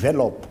to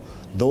develop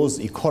those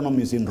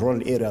economies in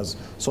rural areas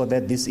so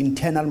that this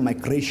internal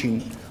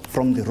migration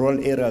from the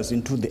rural areas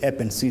into the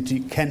urban city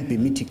can be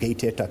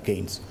mitigated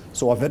against.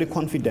 So we're very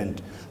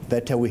confident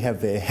that we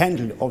have a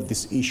handle of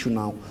this issue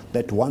now,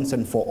 that once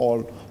and for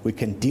all we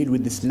can deal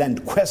with this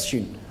land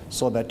question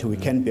so that we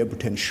can be able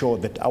to ensure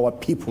that our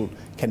people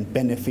can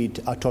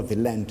benefit out of the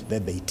land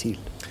that they till.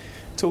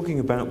 Talking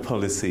about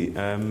policy,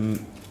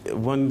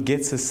 one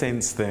gets a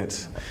sense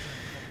that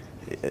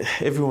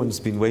everyone's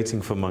been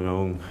waiting for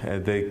Mangaung.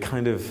 They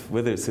kind of,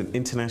 whether it's an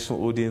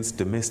international audience,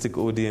 domestic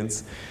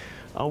audience,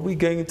 are we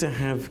going to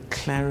have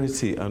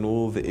clarity on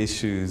all the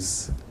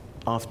issues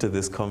after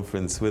this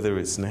conference, whether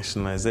it's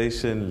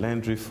nationalization,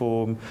 land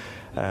reform,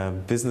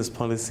 business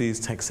policies,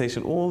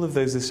 taxation, all of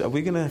those issues? Are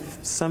we going to have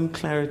some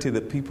clarity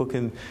that people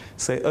can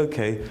say,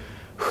 okay,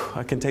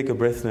 I can take a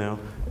breath now,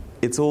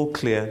 it's all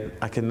clear,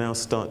 I can now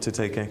start to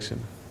take action?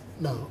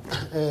 No.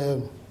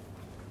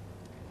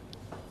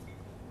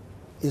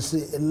 You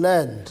see,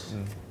 land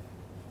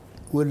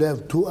will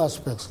have two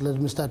aspects. Let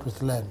me start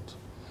with land.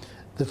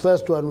 The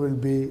first one will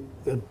be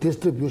a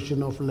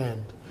distribution of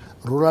land,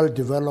 rural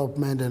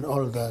development and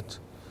all that.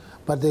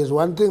 But there's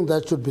one thing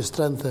that should be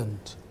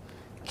strengthened: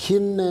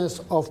 keenness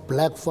of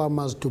black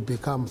farmers to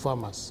become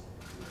farmers.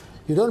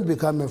 You don't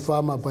become a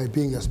farmer by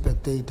being a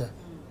spectator.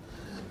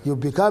 You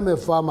become a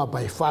farmer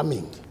by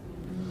farming.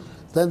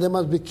 Then there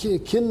must be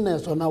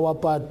keenness on our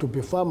part to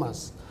be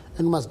farmers,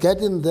 and must get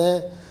in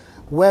there,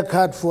 work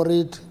hard for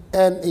it,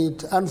 earn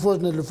it.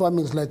 Unfortunately,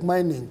 farming is like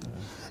mining.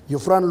 You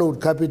front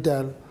load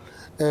capital,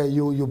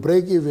 you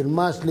break even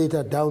much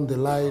later down the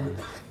line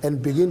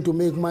and begin to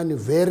make money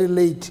very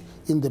late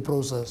in the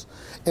process.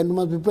 And you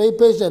must be very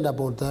patient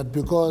about that,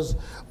 because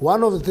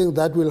one of the things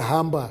that will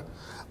hamper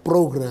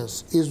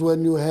progress is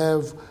when you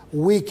have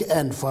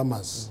weekend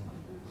farmers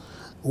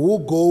who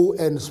go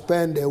and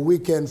spend a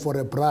weekend for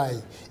a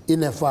braai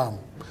in a farm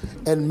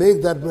and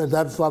make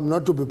that farm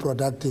not to be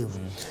productive.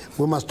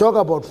 We must talk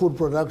about food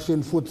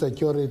production, food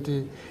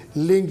security,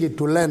 link it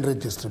to land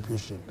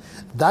redistribution.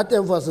 That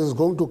emphasis is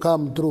going to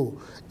come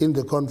through in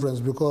the conference,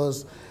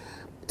 because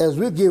as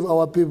we give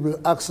our people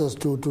access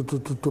to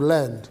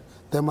land,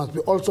 there must be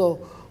also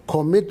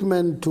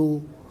commitment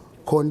to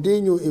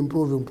continue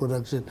improving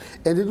production.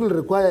 And it will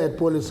require at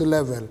policy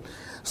level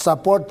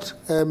support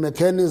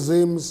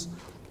mechanisms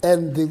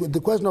and the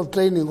question of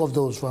training of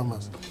those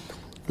farmers.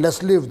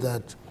 Let's leave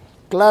that.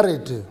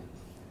 Clarity.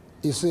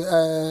 You see,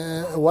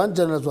 one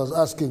journalist was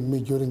asking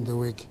me during the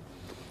week,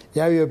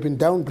 yeah, you have been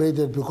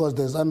downgraded because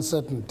there's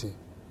uncertainty.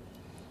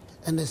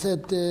 And I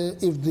said,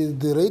 if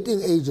the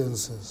rating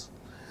agencies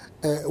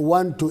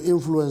want to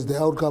influence the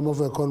outcome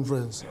of a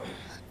conference,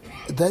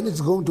 then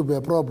it's going to be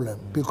a problem,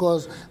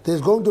 because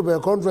there's going to be a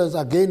conference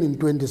again in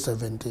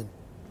 2017.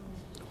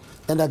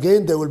 And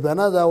again, there will be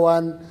another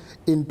one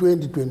in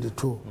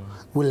 2022.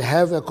 We'll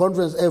have a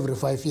conference every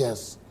 5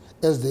 years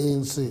as the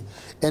ANC.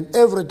 And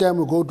every time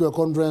we go to a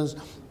conference,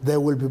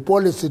 there will be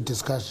policy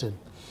discussion.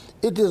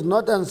 It is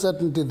not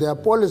uncertainty. There are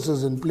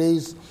policies in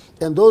place,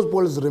 and those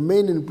policies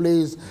remain in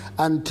place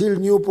until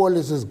new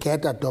policies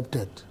get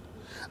adopted.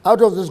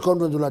 Out of this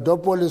conference, we'll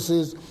adopt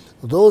policies.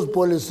 Those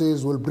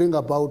policies will bring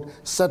about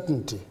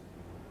certainty.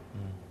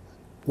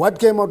 What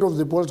came out of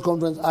the policy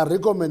conference are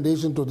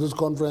recommendations to this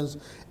conference.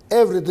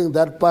 Everything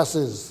that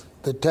passes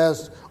the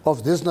test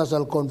of this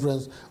national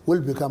conference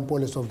will become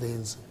policy of the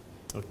ANC.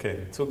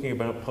 Okay, talking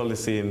about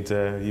policy, and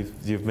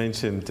you've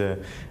mentioned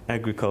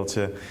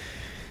agriculture.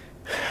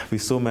 We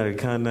saw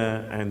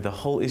Marikana and the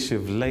whole issue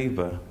of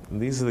labor. And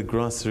these are the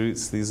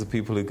grassroots, these are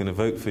people who are going to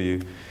vote for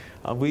you.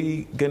 Are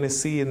we going to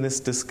see in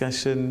this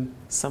discussion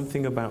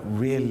something about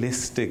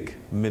realistic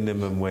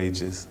minimum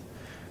wages?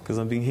 Because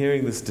I've been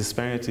hearing this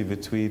disparity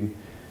between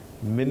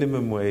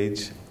minimum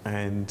wage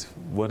and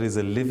what is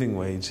a living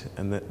wage,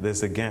 and that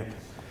there's a gap.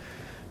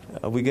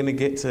 Are we going to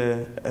get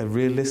a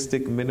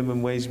realistic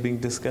minimum wage being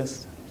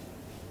discussed?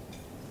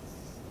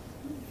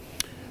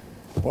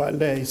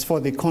 Well, it's for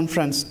the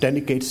conference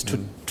delegates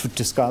to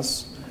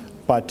discuss.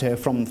 But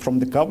from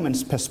the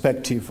government's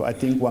perspective, I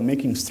think we're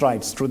making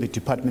strides through the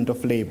Department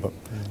of Labor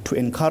to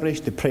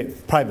encourage the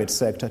private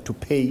sector to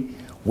pay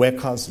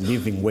workers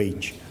living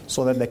wage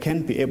so that they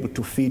can be able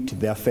to feed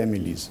their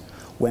families.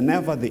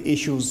 Whenever the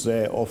issues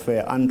of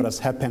unrest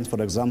happens,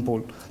 for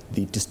example,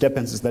 the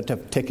disturbances that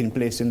have taken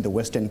place in the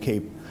Western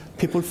Cape,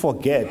 people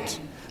forget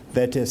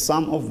that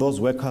some of those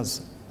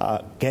workers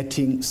are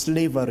getting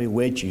slavery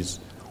wages.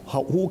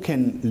 Who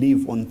can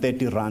live on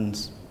 30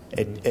 rands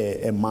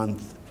a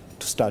month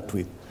to start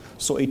with?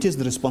 So it is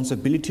the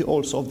responsibility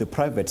also of the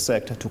private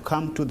sector to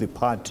come to the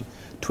party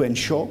to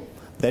ensure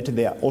that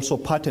they are also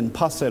part and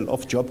parcel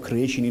of job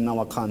creation in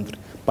our country,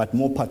 but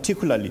more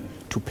particularly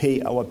to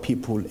pay our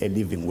people a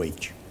living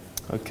wage.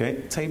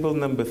 Okay, table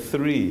number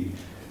 3.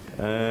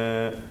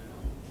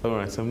 All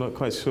right, I'm not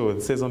quite sure.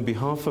 It says on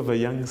behalf of a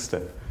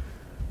youngster.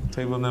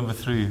 Table number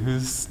 3.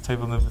 Who's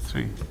table number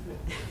 3?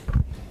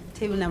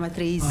 Table number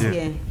 3 is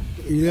here.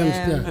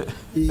 Youngster.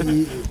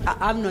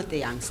 I'm not a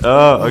youngster.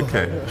 Oh,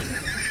 okay.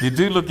 You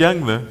do look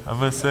young, though, I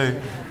must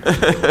say.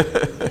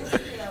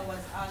 Yesterday I was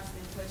asked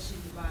a question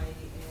by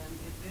a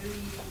very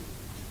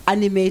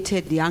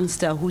animated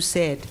youngster who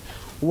said,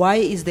 why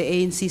is the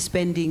ANC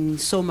spending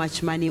so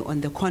much money on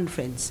the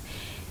conference?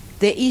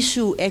 The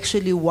issue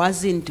actually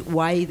wasn't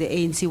why the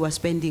ANC was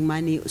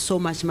spending so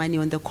much money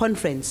on the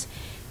conference.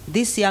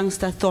 This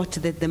youngster thought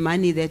that the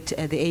money that the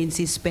ANC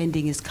is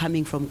spending is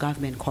coming from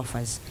government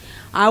coffers.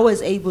 I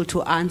was able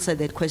to answer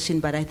that question,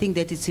 but I think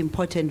that it's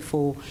important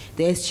for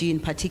the SG in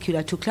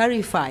particular to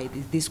clarify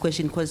this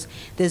question, because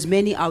there's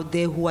many out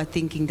there who are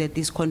thinking that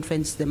this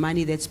conference, the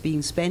money that's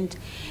being spent,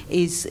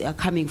 is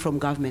coming from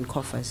government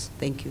coffers.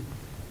 Thank you.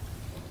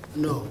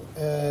 No.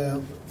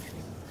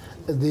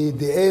 The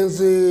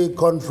ANC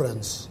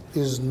conference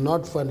is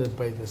not funded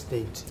by the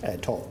state.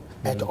 At all.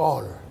 At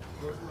all.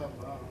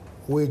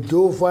 We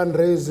do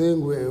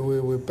fundraising,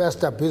 we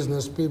pester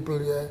business people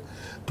here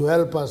to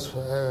help us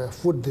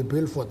foot the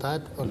bill for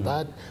that, on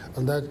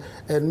that.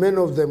 And many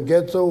of them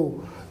get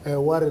so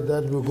worried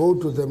that we go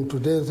to them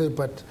today and say,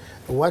 but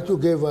what you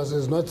gave us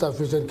is not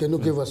sufficient, can you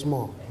give us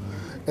more?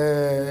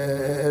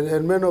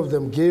 And many of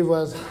them gave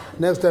us.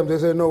 Next time they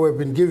say, no, we've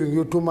been giving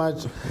you too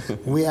much.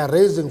 We are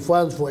raising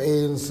funds for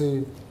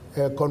ANC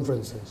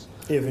conferences.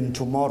 Even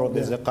tomorrow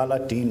there's a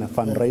gala dinner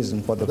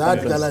fundraising for the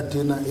conference. That gala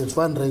dinner is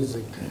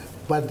fundraising.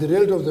 But the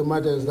reality of the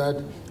matter is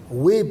that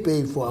we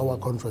pay for our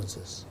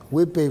conferences.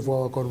 We pay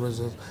for our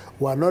conferences.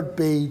 We are not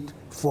paid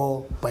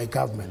for by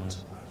government.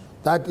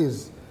 That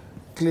is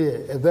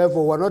clear. And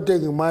therefore, we're not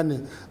taking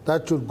money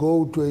that should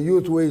go to a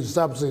youth wage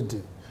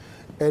subsidy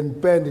and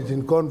spend it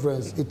in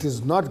conference. It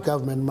is not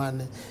government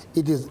money.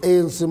 It is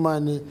ANC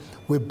money.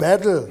 We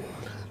battle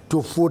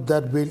to foot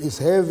that bill. It's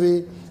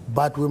heavy,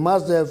 but we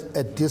must have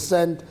a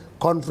decent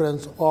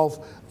conference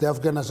of the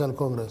African National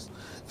Congress.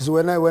 So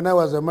when I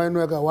was a mine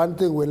worker, one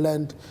thing we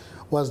learned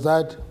was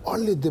that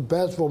only the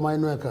best for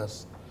mine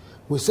workers.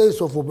 We say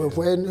so for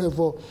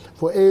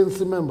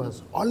ANC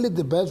members, only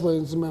the best for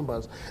ANC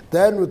members.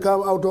 Then we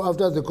come out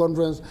after the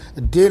conference,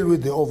 deal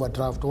with the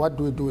overdraft. What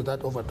do we do with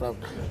that overdraft?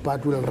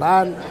 But we'll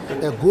run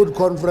a good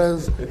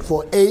conference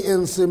for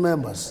ANC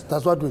members.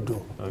 That's what we do.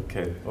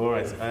 Okay, all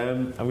right.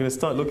 I'm going to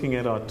start looking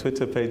at our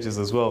Twitter pages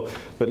as well.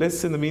 But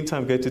let's, in the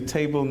meantime, go to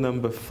table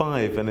number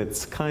 5, and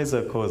it's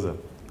Kaiser Koza.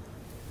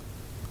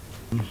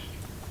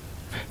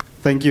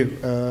 Thank you.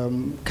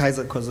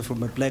 Kaiser Koza from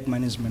the Black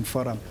Management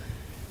Forum.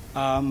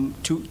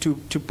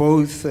 To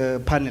both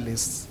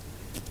panelists,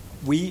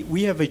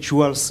 we have a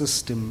dual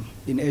system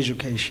in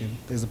education.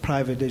 There's a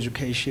private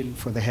education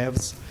for the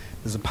haves,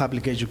 there's a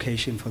public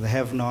education for the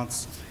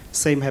have-nots.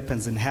 Same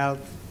happens in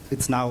health.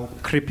 It's now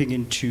creeping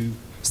into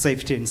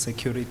safety and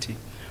security.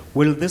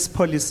 Will this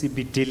policy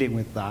be dealing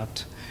with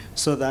that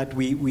so that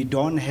we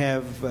don't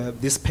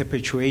have this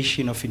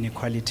perpetuation of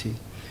inequality?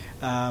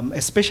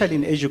 Especially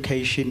in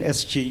education,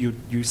 SG,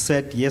 you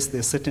said, yes,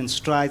 there are certain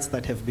strides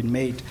that have been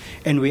made,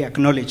 and we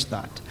acknowledge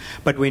that.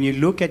 But when you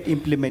look at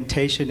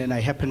implementation, and I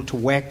happen to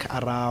work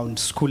around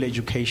school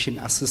education,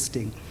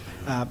 assisting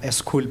a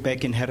school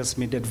back in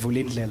Harrismith at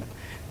Vulindlela,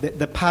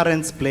 the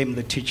parents blame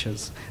the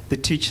teachers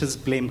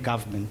blame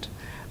government.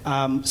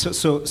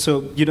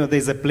 So you know,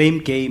 there's a blame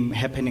game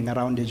happening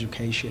around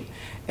education.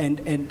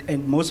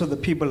 And most of the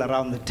people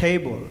around the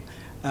table,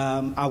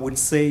 I would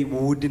say, we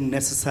wouldn't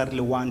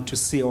necessarily want to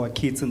see our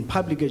kids in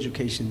public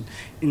education.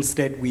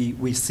 Instead,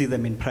 we see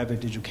them in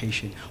private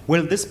education.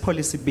 Will this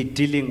policy be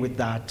dealing with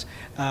that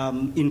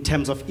in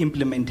terms of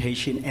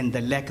implementation and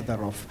the lack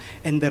thereof,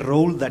 and the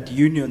role that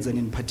unions, and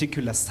in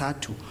particular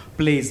SATU,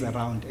 plays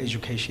around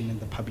education in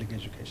the public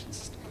education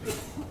system?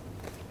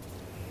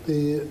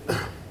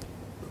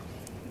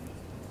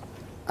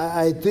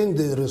 I think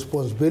the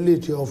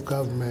responsibility of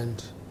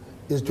government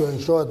is to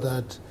ensure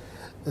that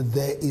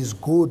there is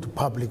good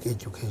public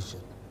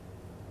education.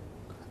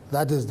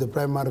 That is the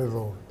primary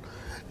role.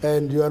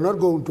 And you are not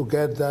going to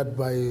get that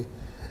by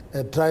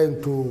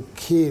trying to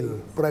kill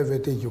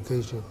private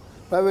education.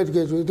 Private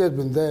education, it has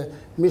been there.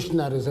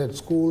 Missionaries had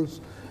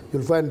schools.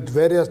 You'll find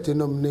various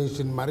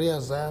denominations,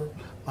 Maria Zal,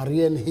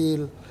 Marian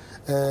Hill,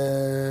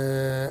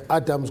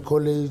 Adams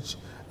College,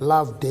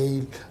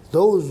 Lovedale.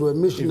 Those were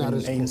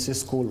missionary schools. ANC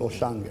school,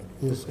 Oshange.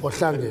 Yes,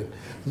 Oshange.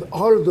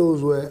 All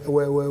those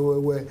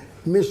were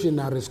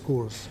missionary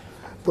schools,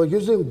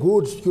 producing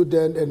good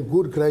students and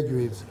good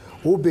graduates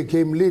who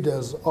became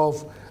leaders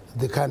of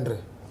the country.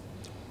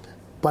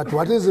 But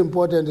what is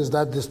important is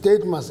that the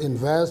state must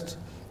invest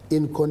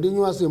in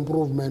continuous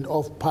improvement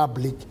of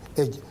public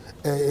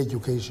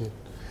education.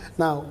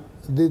 Now,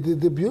 the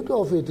beauty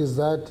of it is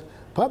that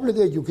public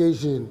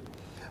education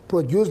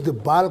produced the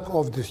bulk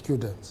of the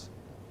students.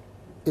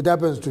 It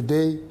happens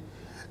today.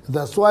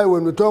 That's why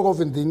when we talk of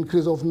the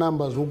increase of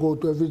numbers who go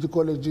to FVG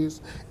colleges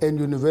and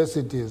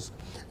universities,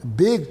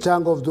 big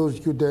chunk of those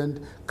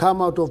students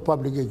come out of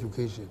public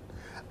education.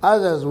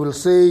 Others will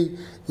say,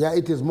 yeah,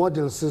 it is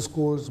Model C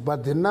schools,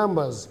 but the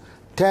numbers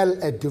tell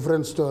a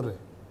different story.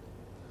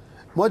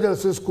 Model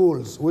C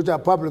schools, which are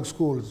public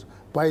schools,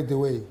 by the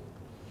way,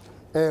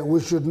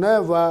 we should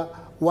never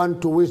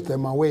want to wish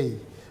them away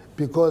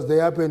because they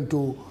happen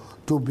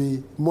to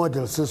be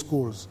Model C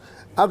schools.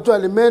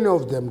 Actually, many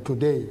of them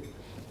today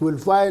will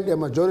find a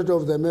majority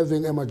of them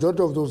having a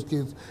majority of those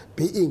kids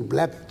being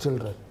black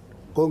children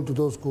going to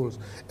those schools.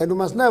 And we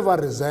must never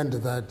resent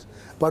that,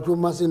 but we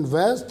must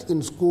invest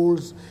in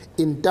schools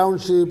in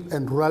township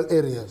and rural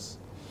areas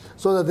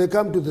so that they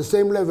come to the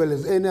same level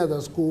as any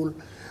other school,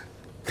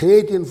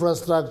 create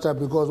infrastructure,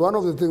 because one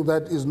of the things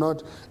that is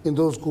not in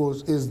those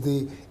schools is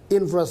the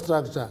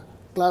infrastructure,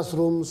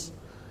 classrooms,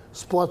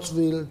 sports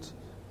fields,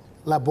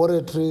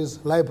 laboratories,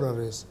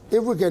 libraries.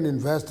 If we can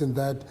invest in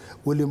that,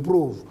 we'll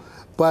improve.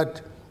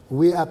 But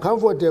we are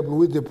comfortable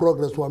with the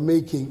progress we're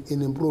making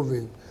in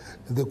improving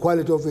the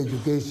quality of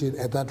education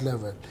at that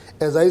level.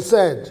 As I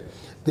said,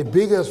 the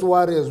biggest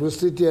worry as we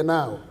sit here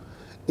now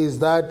is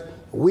that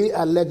we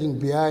are lagging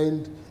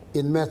behind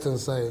in math and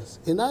science.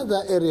 In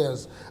other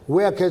areas,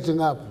 we are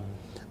catching up.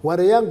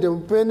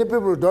 Many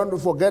people don't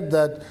forget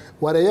that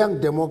we're a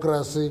young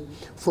democracy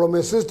from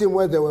a system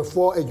where there were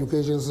 4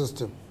 education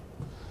systems.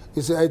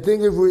 You see, I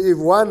think if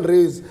one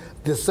reads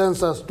the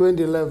Census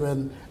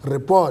 2011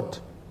 report,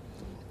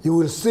 you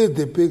will see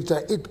the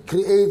picture. It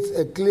creates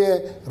a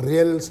clear,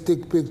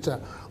 realistic picture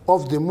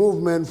of the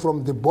movement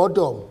from the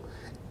bottom,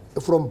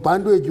 from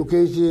Bantu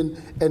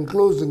education and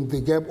closing the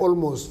gap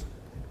almost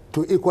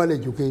to equal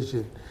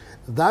education.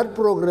 That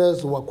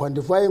progress, we're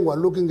quantifying, we're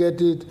looking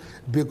at it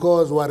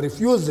because we're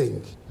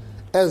refusing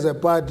as a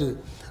party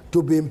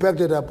to be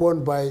impacted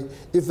upon by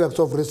effects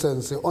of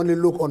recency, only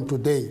look on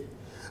today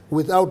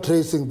without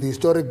tracing the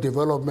historic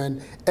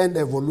development and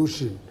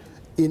evolution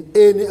in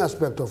any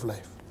aspect of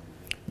life.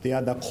 The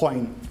other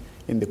coin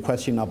in the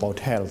question about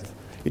health,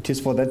 it is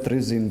for that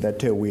reason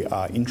that we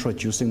are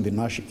introducing the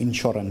national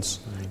insurance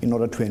in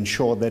order to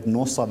ensure that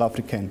no South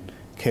African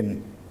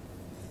can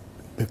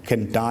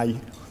die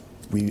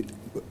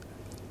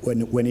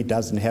when he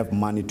doesn't have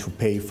money to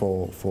pay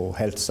for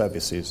health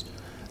services.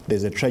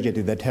 There's a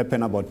tragedy that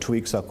happened about 2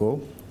 weeks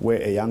ago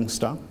where a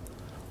youngster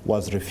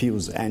was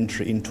refused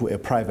entry into a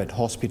private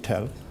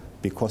hospital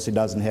because he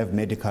doesn't have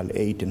medical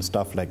aid and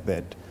stuff like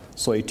that.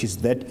 So it is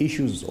that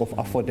issues of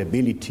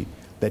affordability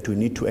that we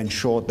need to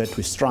ensure that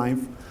we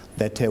strive,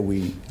 that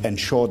we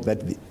ensure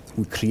that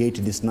we create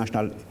this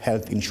national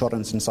health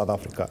insurance in South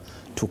Africa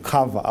to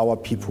cover our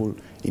people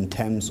in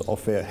terms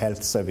of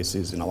health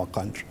services in our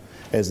country.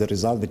 As a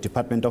result, the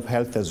Department of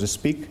Health, as we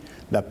speak,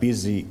 they're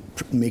busy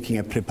making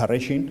a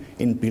preparation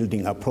in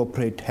building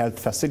appropriate health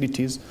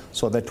facilities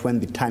so that when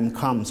the time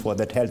comes for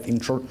that health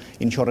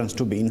insurance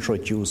to be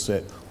introduced,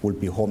 we'll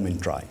be home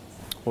and dry.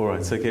 All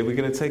right, so okay, we're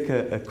going to take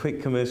a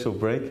quick commercial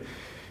break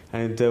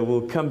and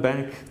we'll come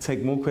back,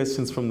 take more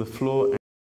questions from the floor.